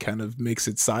me kind of makes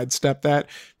it sidestep that,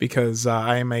 because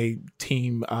I am a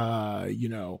team,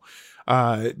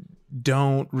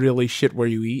 don't really shit where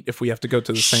you eat if we have to go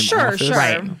to the same office. Sure.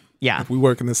 Right. Yeah. If we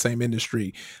work in the same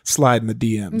industry, slide in the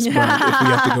DMs. But if we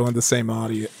have to go in the same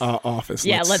office,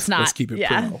 let's keep it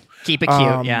pro. Keep it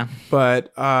cute,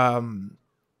 But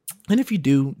and if you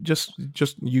do, just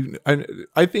you,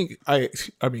 I think I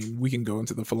mean, we can go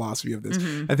into the philosophy of this.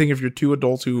 Mm-hmm. I think if you're two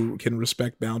adults who can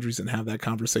respect boundaries and have that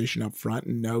conversation up front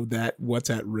and know that what's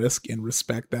at risk and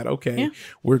respect that,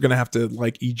 we're going to have to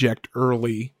like eject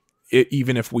early,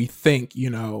 even if we think,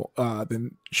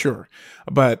 then sure.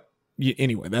 But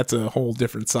anyway, that's a whole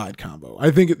different side combo.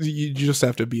 I think you just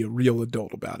have to be a real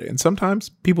adult about it. And sometimes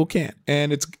people can't.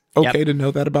 And it's okay to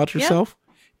know that about yourself.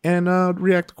 And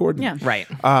react accordingly. Yeah. Right.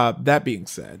 That being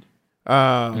said,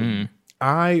 I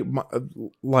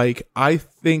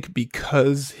think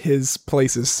because his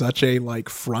place is such a like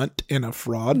front and a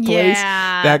fraud place,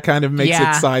 that kind of makes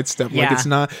it sidestep. Like it's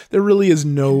not. There really is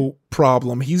no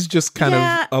problem. He's just kind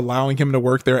of allowing him to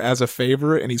work there as a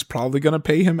favor, and he's probably going to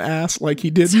pay him ass like he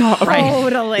did.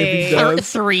 Totally. If he does.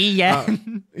 $3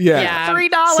 yen.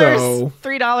 $3. So,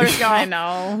 $3, y'all. I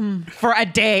know. For a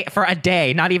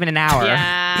day, not even an hour.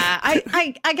 Yeah.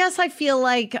 I guess I feel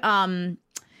like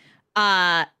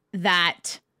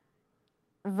that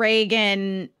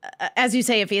Reagan, as you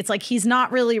say, Ify, it's like he's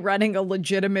not really running a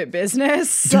legitimate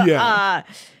business. Yeah.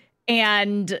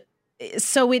 And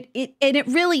so it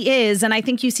really is, and I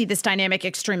think you see this dynamic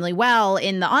extremely well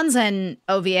in the Onsen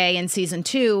OVA in season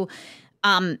 2.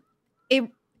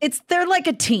 They're like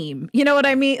a team. You know what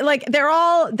I mean? Like they're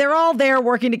all there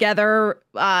working together,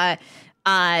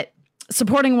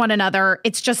 supporting one another.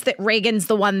 It's just that Reagan's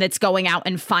the one that's going out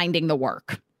and finding the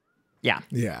work. Yeah.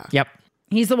 Yeah. Yep.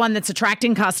 He's the one that's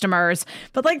attracting customers.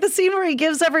 But like the scene where he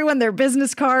gives everyone their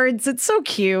business cards, it's so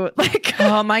cute. Like,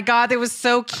 oh my God, it was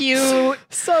so cute.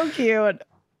 So cute.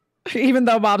 Even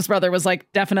though Bob's brother was like,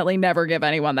 definitely never give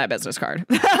anyone that business card.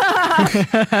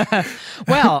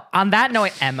 Well, on that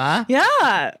note, Emma.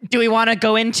 Yeah. Do we want to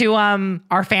go into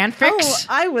our fanfics? Oh,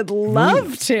 I would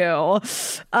love to.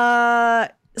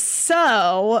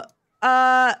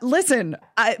 Listen,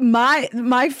 my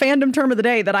fandom term of the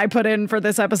day that I put in for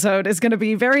this episode is going to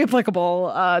be very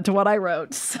applicable to what I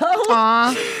wrote. So,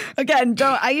 again,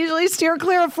 I usually steer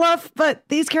clear of fluff, but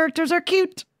these characters are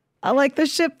cute. I like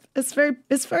this ship. It's very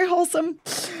wholesome.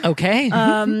 Okay.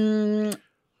 Shall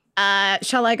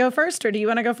I go first, or do you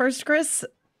want to go first, Chris?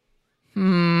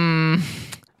 Mine's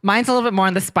a little bit more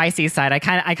on the spicy side. I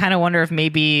kind of wonder if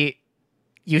maybe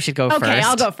you should go first. Okay,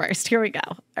 I'll go first. Here we go.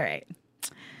 All right.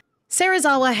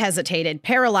 Serizawa hesitated,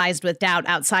 paralyzed with doubt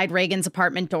outside Reagan's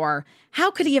apartment door.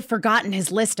 How could he have forgotten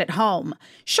his list at home?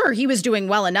 Sure, he was doing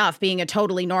well enough, being a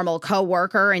totally normal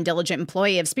co-worker and diligent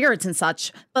employee of Spirits and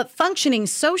such, but functioning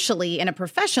socially in a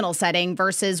professional setting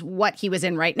versus what he was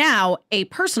in right now, a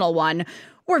personal one,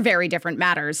 were very different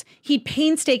matters. He'd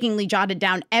painstakingly jotted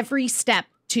down every step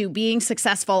to being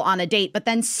successful on a date, but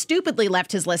then stupidly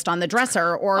left his list on the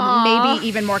dresser, or maybe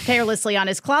even more carelessly on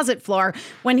his closet floor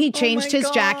when he changed his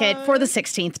jacket for the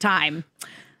 16th time.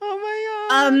 Oh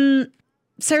my God.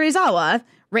 Serizawa,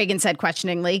 Reagan said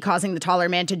questioningly, causing the taller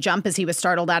man to jump as he was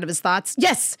startled out of his thoughts.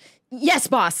 Yes,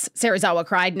 boss, Serizawa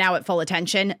cried, now at full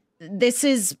attention. This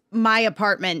is my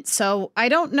apartment, so I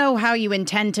don't know how you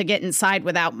intend to get inside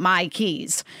without my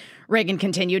keys. Reagan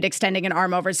continued, extending an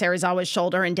arm over Serizawa's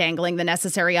shoulder and dangling the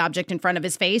necessary object in front of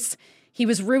his face. He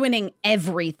was ruining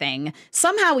everything.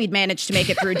 Somehow he'd managed to make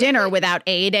it through dinner without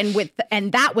aid,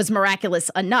 and that was miraculous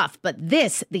enough. But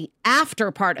this, the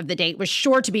after part of the date, was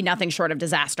sure to be nothing short of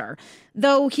disaster.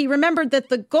 Though he remembered that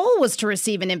the goal was to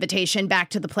receive an invitation back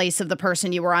to the place of the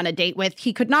person you were on a date with,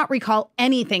 he could not recall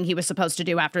anything he was supposed to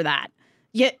do after that.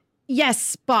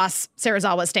 Yes, boss,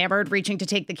 Serizawa stammered, reaching to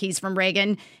take the keys from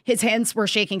Reagan. His hands were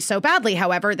shaking so badly,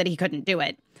 however, that he couldn't do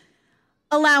it.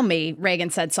 Allow me, Reagan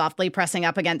said softly, pressing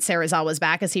up against Serizawa's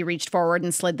back as he reached forward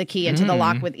and slid the key into the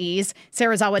lock with ease.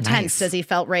 Serizawa tensed as he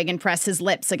felt Reagan press his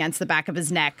lips against the back of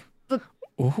his neck.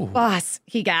 Boss,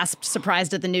 he gasped,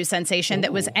 surprised at the new sensation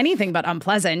that was anything but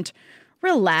unpleasant.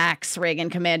 Relax, Reagan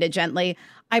commanded gently.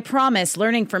 I promise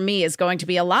learning from me is going to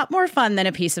be a lot more fun than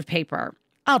a piece of paper.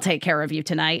 I'll take care of you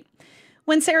tonight.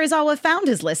 When Serizawa found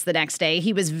his list the next day,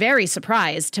 he was very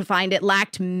surprised to find it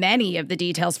lacked many of the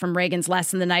details from Reagan's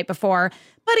lesson the night before,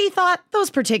 but he thought those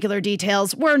particular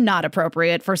details were not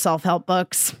appropriate for self-help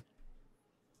books.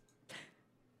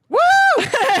 Woo!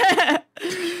 As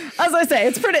I say,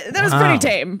 that was pretty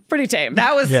tame. Pretty tame.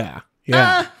 That was Yeah.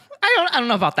 I don't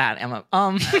know about that, Emma.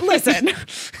 Listen.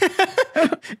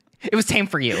 It was tame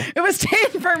for you. It was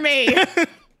tame for me.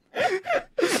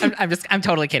 I'm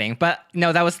totally kidding, but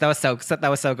no, that was so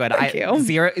good. Thank you.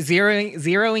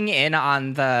 Zeroing in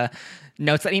on the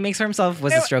notes that he makes for himself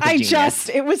was a stroke of genius.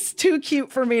 It was too cute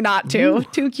for me not to. Ooh.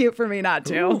 Too cute for me not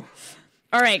to. Ooh.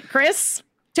 All right, Chris,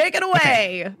 take it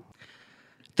away. Okay.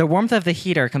 The warmth of the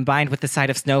heater combined with the sight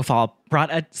of snowfall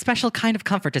brought a special kind of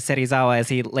comfort to Serizawa as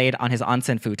he laid on his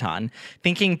onsen futon.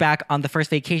 Thinking back on the first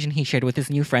vacation he shared with his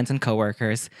new friends and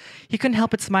coworkers, he couldn't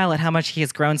help but smile at how much he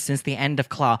has grown since the end of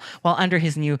Claw while under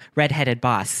his new red-headed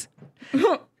boss.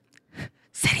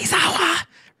 Serizawa!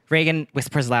 Reagan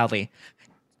whispers loudly.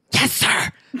 Yes,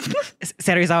 sir!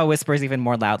 Serizawa whispers even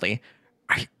more loudly.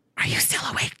 Are you still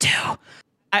awake too?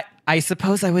 I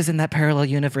suppose I was in that parallel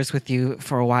universe with you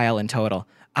for a while in total.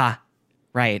 Ah,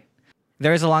 right.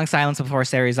 There is a long silence before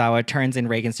Serizawa turns in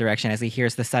Reagan's direction as he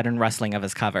hears the sudden rustling of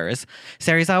his covers.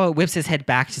 Serizawa whips his head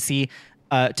back to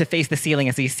face the ceiling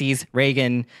as he sees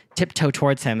Reagan tiptoe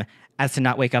towards him as to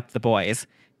not wake up the boys.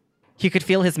 He could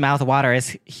feel his mouth water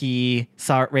as he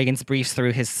saw Reagan's briefs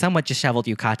through his somewhat disheveled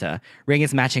yukata.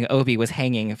 Reagan's matching obi was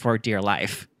hanging for dear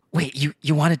life. Wait,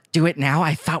 you want to do it now?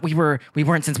 I thought we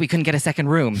weren't since we couldn't get a second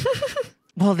room.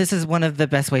 Well, this is one of the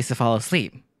best ways to fall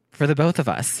asleep. For the both of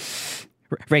us.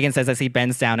 Reagan says as he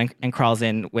bends down and crawls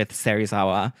in with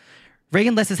Serizawa.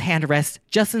 Reigen lets his hand rest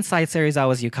just inside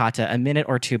Serizawa's yukata a minute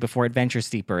or two before it ventures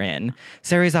deeper in.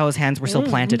 Serizawa's hands were still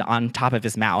planted on top of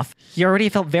his mouth. He already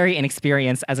felt very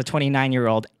inexperienced as a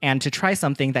 29-year-old, and to try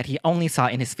something that he only saw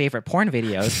in his favorite porn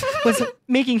videos was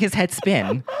making his head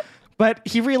spin. But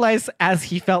he realized as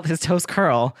he felt his toes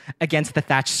curl against the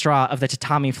thatched straw of the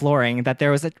tatami flooring that there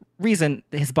was a reason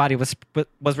his body was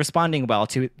responding well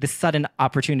to this sudden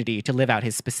opportunity to live out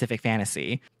his specific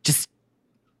fantasy. Just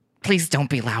please don't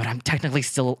be loud. I'm technically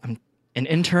still an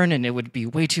intern, and it would be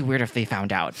way too weird if they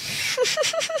found out.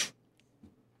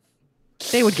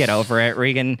 They would get over it,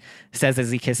 Reigen says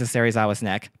as he kisses Serizawa's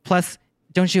neck. Plus,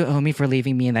 don't you owe me for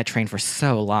leaving me in that train for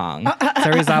so long?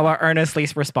 Serizawa earnestly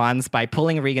responds by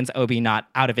pulling Reigen's obi knot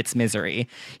out of its misery.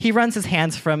 He runs his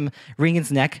hands from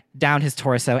Reigen's neck, down his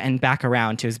torso, and back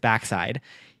around to his backside.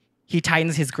 He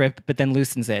tightens his grip, but then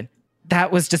loosens it.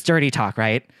 That was just dirty talk,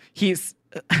 right? He's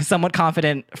somewhat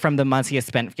confident from the months he has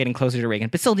spent getting closer to Reigen,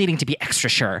 but still needing to be extra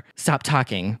sure. Stop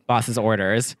talking, boss's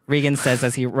orders, Reigen says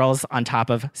as he rolls on top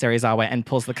of Serizawa and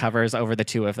pulls the covers over the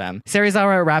two of them.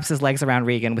 Serizawa wraps his legs around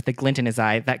Reigen with a glint in his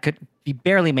eye that could be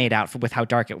barely made out with how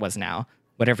dark it was now.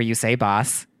 Whatever you say,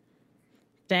 boss.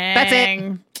 Dang. That's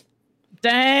it.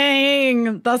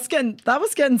 Dang. That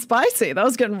was getting spicy. That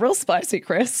was getting real spicy,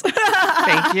 Chris.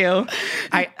 Thank you.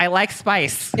 I like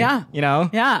spice. Yeah. You know?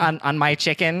 Yeah. On my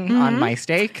chicken, on my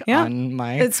steak, on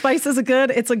my... Spice is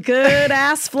it's a good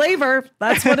ass flavor.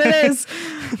 That's what it is.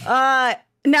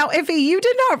 Now, Iffy, you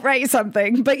did not write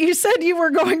something, but you said you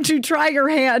were going to try your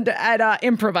hand at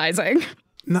improvising.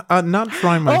 No, not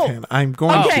trying my hand. I'm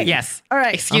going Okay. to. Yes. All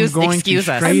right. Excuse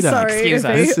us. I'm sorry, Excuse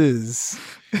us.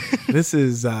 This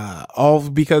is all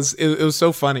because it was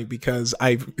so funny because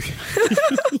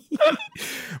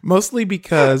mostly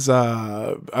because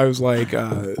I was like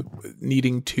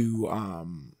needing to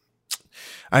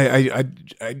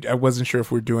I wasn't sure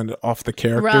if we were doing it off the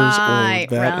characters or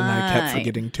that, and I kept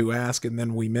forgetting to ask, and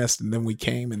then we missed, and then we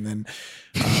came, and then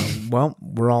well,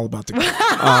 we're all about to go.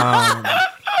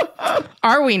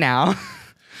 Are we now?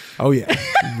 Oh yeah,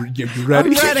 you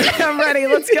ready? I'm ready.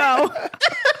 Let's go.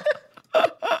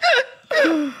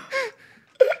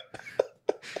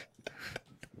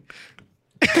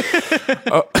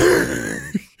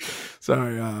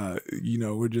 Sorry,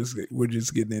 we're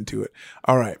just getting into it.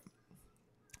 All right.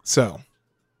 So,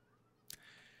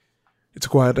 it's a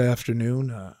quiet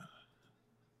afternoon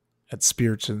at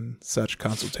Spirits and Such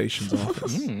Consultations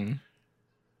office.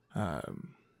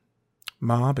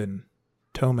 Mob and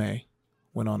Tomei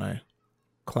went on a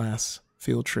class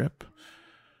field trip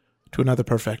to another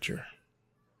prefecture.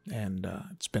 And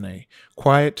it's been a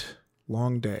quiet,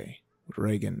 long day with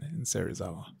Reigen and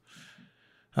Serizawa.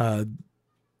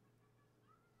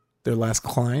 Their last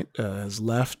client has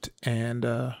left, and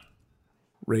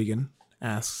Reigen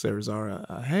asks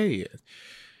Serizawa, "Hey,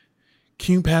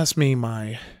 can you pass me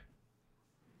my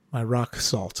rock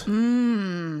salt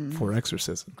for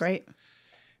exorcism?" Great.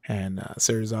 And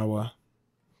Serizawa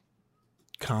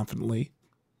confidently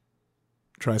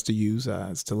tries to use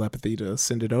his telepathy to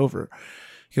send it over.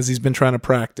 Because he's been trying to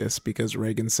practice, because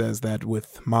Reigen says that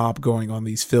with Mob going on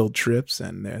these field trips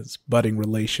and his budding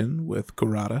relation with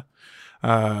Kurata,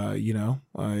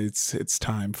 it's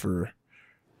time for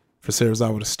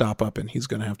Serizawa to stop up, and he's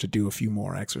going to have to do a few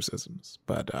more exorcisms.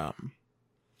 But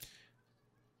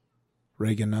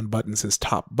Reigen unbuttons his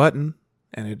top button,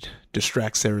 and it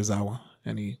distracts Serizawa,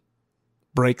 and he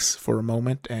breaks for a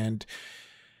moment, and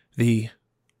the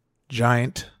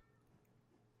giant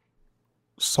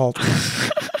salt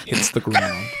hits the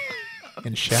ground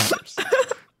and shatters.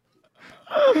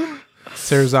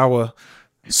 Serizawa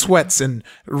sweats and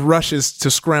rushes to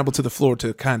scramble to the floor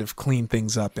to kind of clean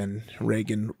things up, and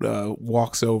Reigen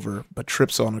walks over but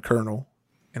trips on a kernel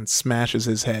and smashes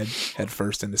his head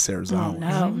first into Serizawa.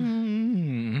 Oh,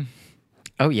 no.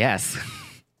 Oh, yes.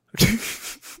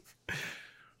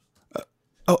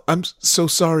 Oh, I'm so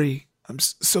sorry. I'm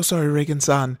so sorry,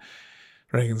 Reigen-san.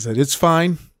 Reigen said, "It's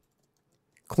fine.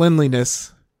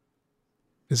 Cleanliness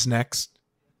is next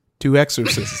to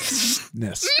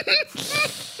exorcisness."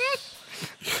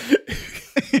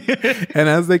 And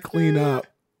as they clean up,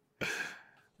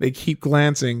 they keep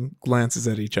glances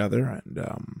at each other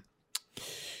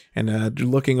and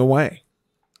looking away.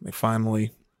 They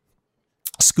finally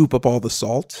scoop up all the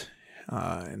salt,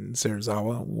 and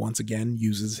Serizawa once again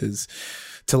uses his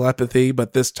telepathy,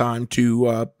 but this time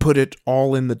to put it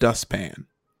all in the dustpan.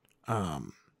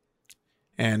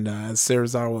 And as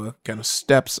Serizawa kind of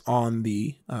steps on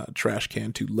the trash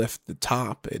can to lift the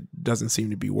top, it doesn't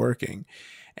seem to be working.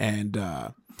 And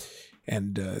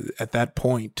at that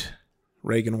point,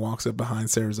 Reigen walks up behind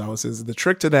Serizawa, says, the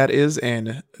trick to that is,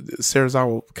 and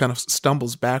Serizawa kind of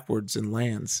stumbles backwards and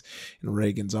lands in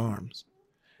Reigen's arms.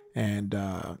 And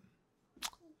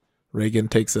Reigen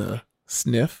takes a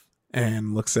sniff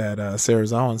and looks at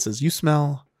Serizawa and says, you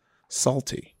smell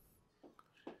salty.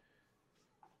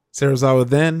 Serizawa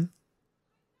then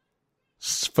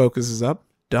focuses up,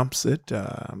 dumps it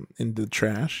into the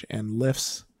trash, and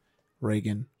lifts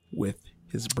Reigen with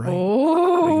his brain.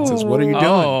 Reigen says, what are you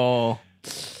doing?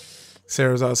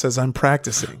 Serizawa says, I'm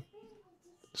practicing.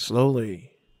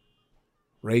 Slowly,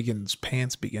 Reigen's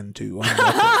pants begin to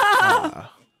unbuckle.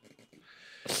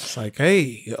 It's like,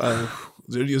 hey,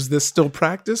 is this still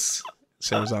practice?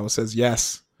 Serizawa says,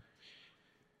 yes.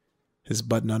 His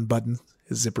button unbuttons,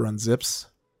 his zipper unzips.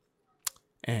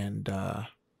 And,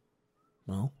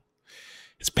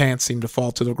 his pants seem to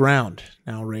fall to the ground.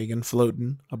 Now Reigen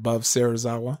floating above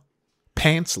Serizawa,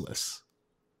 pantsless.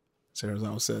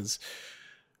 Serizawa says,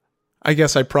 I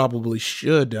guess I probably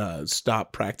should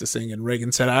stop practicing. And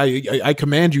Reigen said, I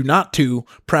command you not to.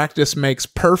 Practice makes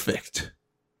perfect.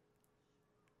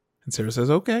 And Serizawa says,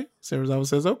 okay. Serizawa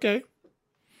says, okay.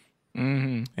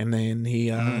 Mm-hmm. And then he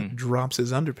drops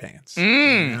his underpants.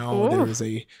 Now there is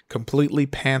a completely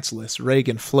pantsless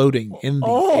Reigen floating in the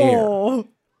air,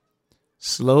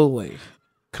 slowly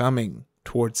coming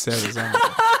towards Serizawa.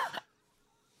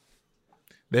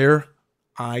 Their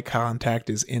eye contact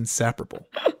is inseparable.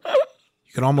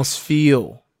 You can almost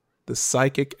feel the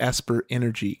psychic Esper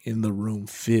energy in the room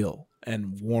fill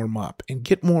and warm up and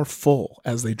get more full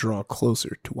as they draw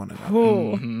closer to one another.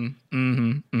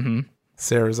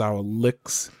 Serizawa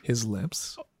licks his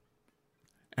lips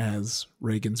as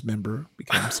Reigen's member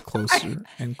becomes closer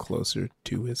and closer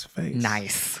to his face.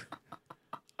 Nice.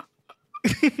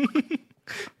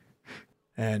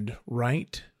 And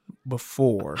right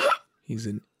before he's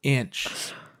an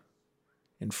inch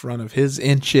in front of his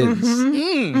inches,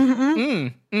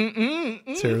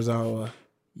 Serizawa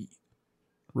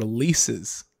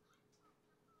releases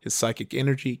his psychic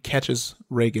energy, catches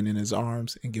Reigen in his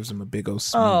arms, and gives him a big old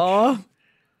smooch.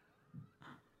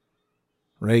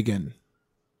 Reigen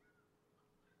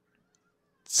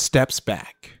steps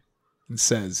back and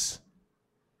says,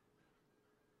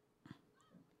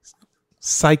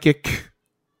 psychic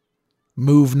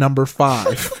move number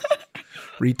 5,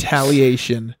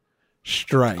 retaliation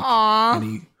strike. And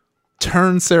he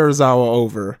turns Serizawa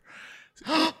over,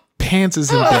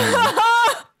 pantses him down,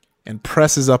 and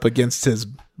presses up against his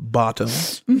bottom.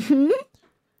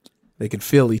 They can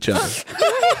feel each other.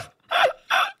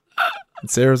 And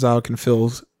Serizawa can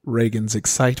feel Reigen's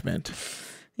excitement.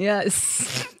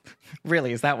 Yes.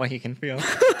 Really, is that what he can feel?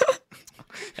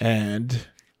 And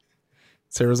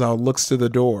Serizawa looks to the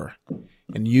door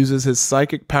and uses his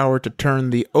psychic power to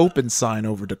turn the open sign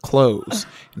over to close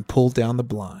and pull down the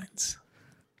blinds.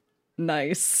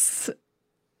 Nice.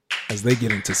 As they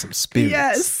get into some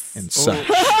spirits and such.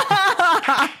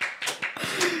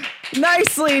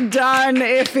 Nicely done,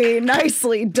 Iffy.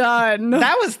 Nicely done.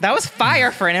 That was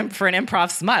fire for an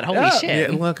improv smut. Holy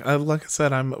shit! Yeah, look, like I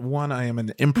said, I am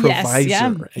an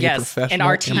improviser, a professional an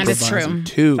artist.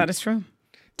 improviser. That is true.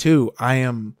 Two, I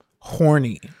am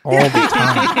horny all the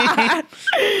time.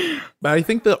 But I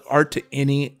think the art to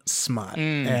any smut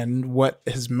and what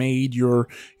has made your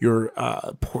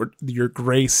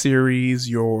Gray series,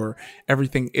 your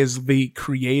everything, is the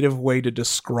creative way to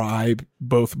describe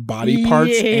both body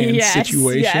parts and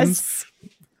situations. Yes.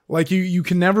 Like you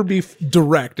can never be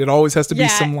direct. It always has to be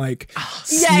some like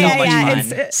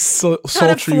it's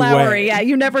sultry flowery. way. Yeah,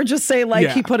 you never just say like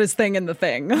he put his thing in the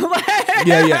thing.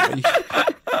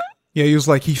 Yeah, he was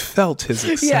like, he felt his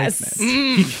excitement.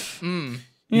 Yes.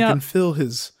 You can feel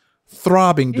his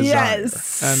throbbing desire.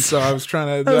 Yes. And so I was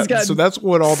trying to, so that's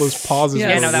what all those pauses were.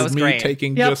 That was me great.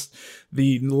 Taking just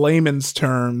the layman's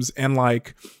terms and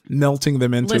like melting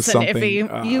them into something.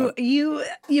 Iffy,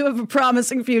 you have a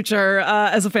promising future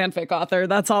as a fanfic author.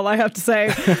 That's all I have to say.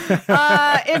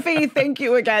 Iffy, thank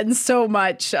you again so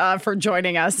much for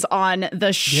joining us on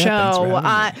the show.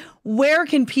 Where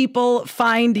can people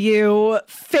find you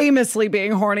famously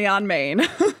being horny on Maine?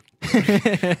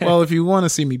 Well, if you want to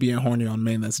see me being horny on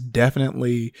Maine, that's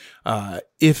definitely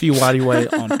Iffy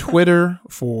Wadiway on Twitter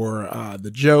for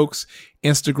the jokes,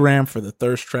 Instagram for the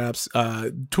thirst traps.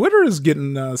 Twitter is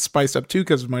getting spiced up too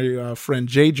because of my friend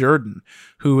Jay Jordan,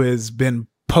 who has been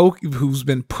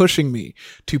pushing me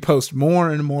to post more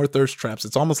and more thirst traps.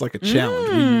 It's almost like a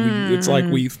challenge. It's like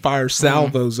we fire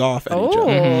salvos off at each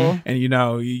other, and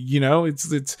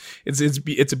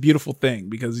it's a beautiful thing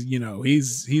because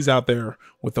he's out there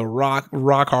with a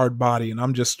rock hard body, and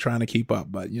I'm just trying to keep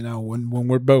up. But when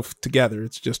we're both together,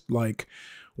 it's just like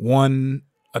one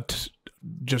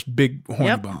just big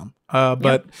horny bomb.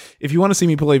 But if you want to see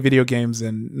me play video games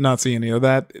and not see any of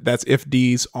that, that's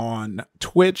IfD's on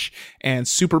Twitch, and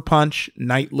Super Punch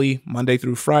nightly, Monday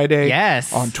through Friday.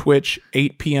 Yes. On Twitch,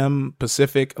 8 p.m.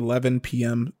 Pacific, 11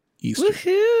 p.m. Eastern.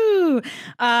 Woohoo!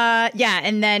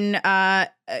 And then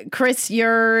Chris,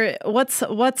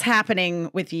 what's happening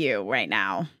with you right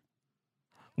now?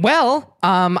 Well,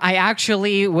 I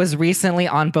actually was recently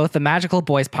on both the Magical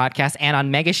Boys podcast and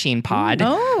on Megashine Pod.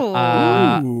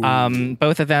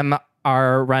 Both of them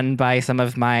are run by some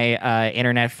of my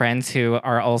internet friends who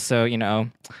are also,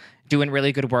 doing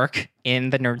really good work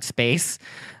in the nerd space.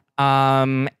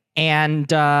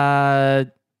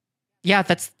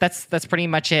 That's pretty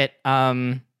much it.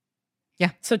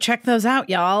 So check those out,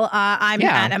 y'all. I'm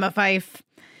at Emma Fife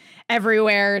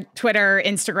everywhere, Twitter,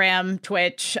 Instagram,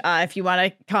 Twitch. If you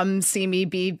want to come see me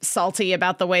be salty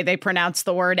about the way they pronounce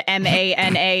the word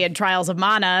MANA in Trials of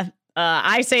Mana,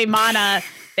 I say mana,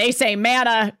 they say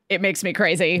mana. It makes me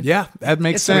crazy. Yeah, that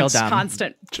makes sense. Real dumb.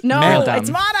 Constant. No, it's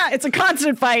mana. It's a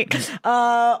constant fight.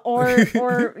 Or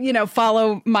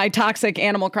follow my toxic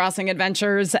Animal Crossing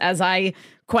adventures as I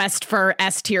quest for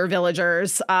S tier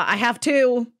villagers. I have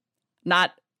two,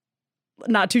 not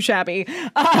too shabby.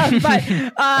 But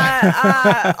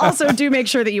also do make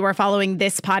sure that you are following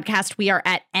this podcast. We are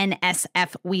at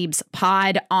NSF Weebs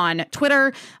Pod on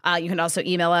Twitter. You can also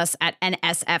email us at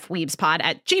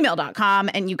nsfweebspod@gmail.com.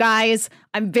 And you guys,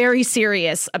 I'm very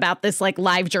serious about this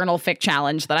live journal fic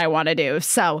challenge that I want to do.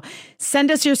 So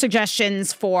send us your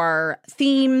suggestions for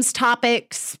themes,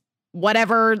 topics,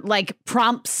 whatever,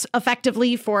 prompts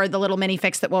effectively for the little mini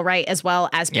fics that we'll write, as well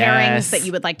as pairings that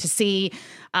you would like to see,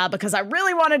 because I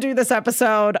really want to do this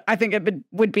episode. I think it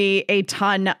would be a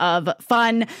ton of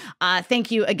fun.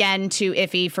 Thank you again to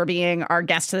Iffy for being our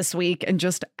guest this week and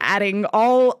just adding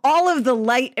all of the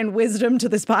light and wisdom to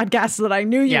this podcast that I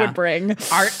knew you would bring.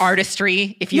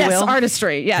 Artistry, if you will. Yes,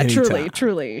 artistry. Yeah, Anytime.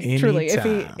 truly.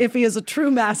 Anytime. Iffy is a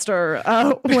true master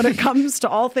when it comes to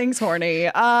all things horny.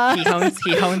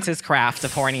 He hones his craft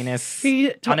of horniness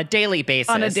on a daily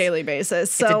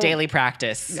basis. So, it's a daily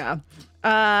practice. Yeah.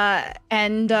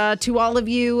 And to all of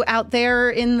you out there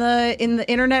in the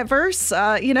internet verse,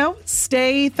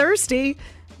 stay thirsty,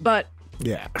 but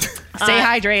Yeah. Stay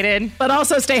hydrated. But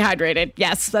also stay hydrated.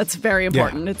 Yes, that's very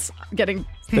important. Yeah. It's getting...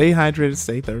 Stay hydrated,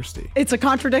 stay thirsty. It's a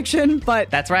contradiction, but...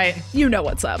 That's right. You know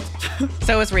what's up.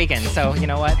 So is Regan. So, you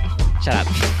know what? Shut up.